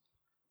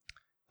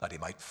 that he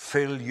might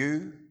fill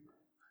you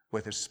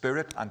with his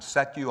Spirit and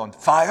set you on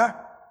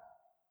fire,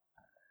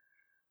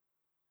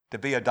 to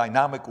be a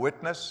dynamic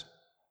witness,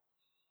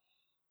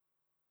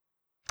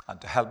 and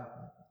to help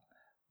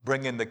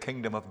bring in the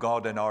kingdom of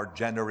God in our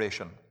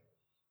generation?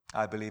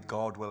 I believe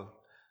God will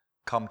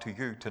come to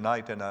you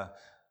tonight in a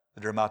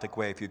dramatic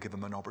way if you give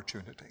him an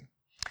opportunity.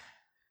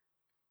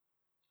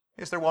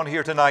 Is there one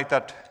here tonight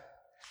that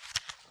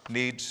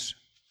needs,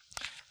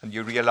 and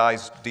you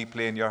realize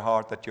deeply in your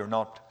heart that you're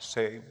not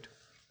saved,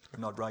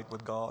 you're not right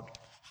with God?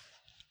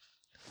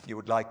 You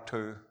would like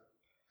to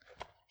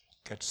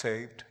get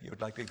saved. You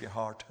would like to give your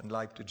heart and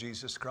life to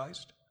Jesus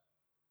Christ.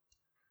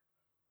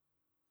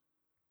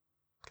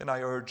 Can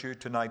I urge you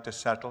tonight to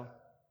settle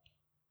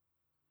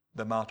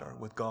the matter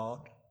with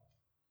God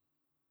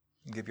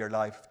and give your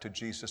life to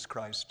Jesus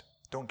Christ?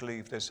 Don't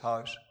leave this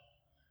house.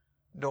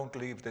 Don't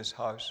leave this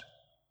house.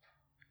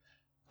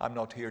 I'm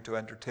not here to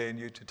entertain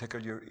you, to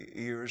tickle your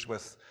ears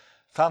with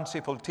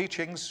fanciful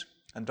teachings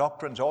and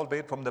doctrines,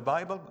 albeit from the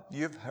Bible.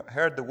 You've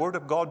heard the Word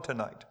of God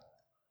tonight.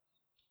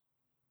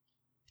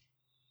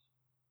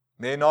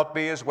 May not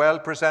be as well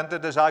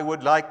presented as I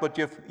would like, but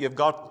you've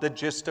got the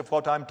gist of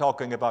what I'm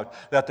talking about,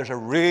 that there's a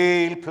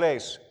real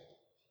place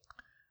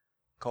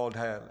called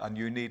hell, and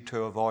you need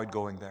to avoid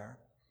going there.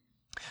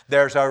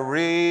 There's a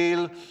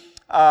real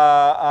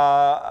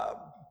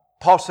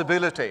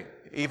possibility,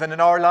 even in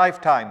our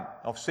lifetime,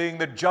 of seeing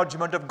the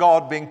judgment of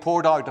God being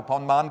poured out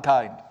upon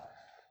mankind.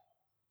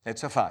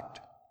 It's a fact.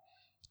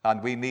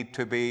 And we need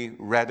to be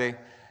ready,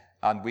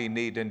 and we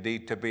need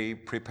indeed to be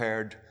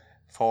prepared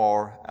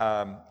for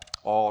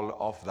all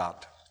of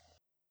that.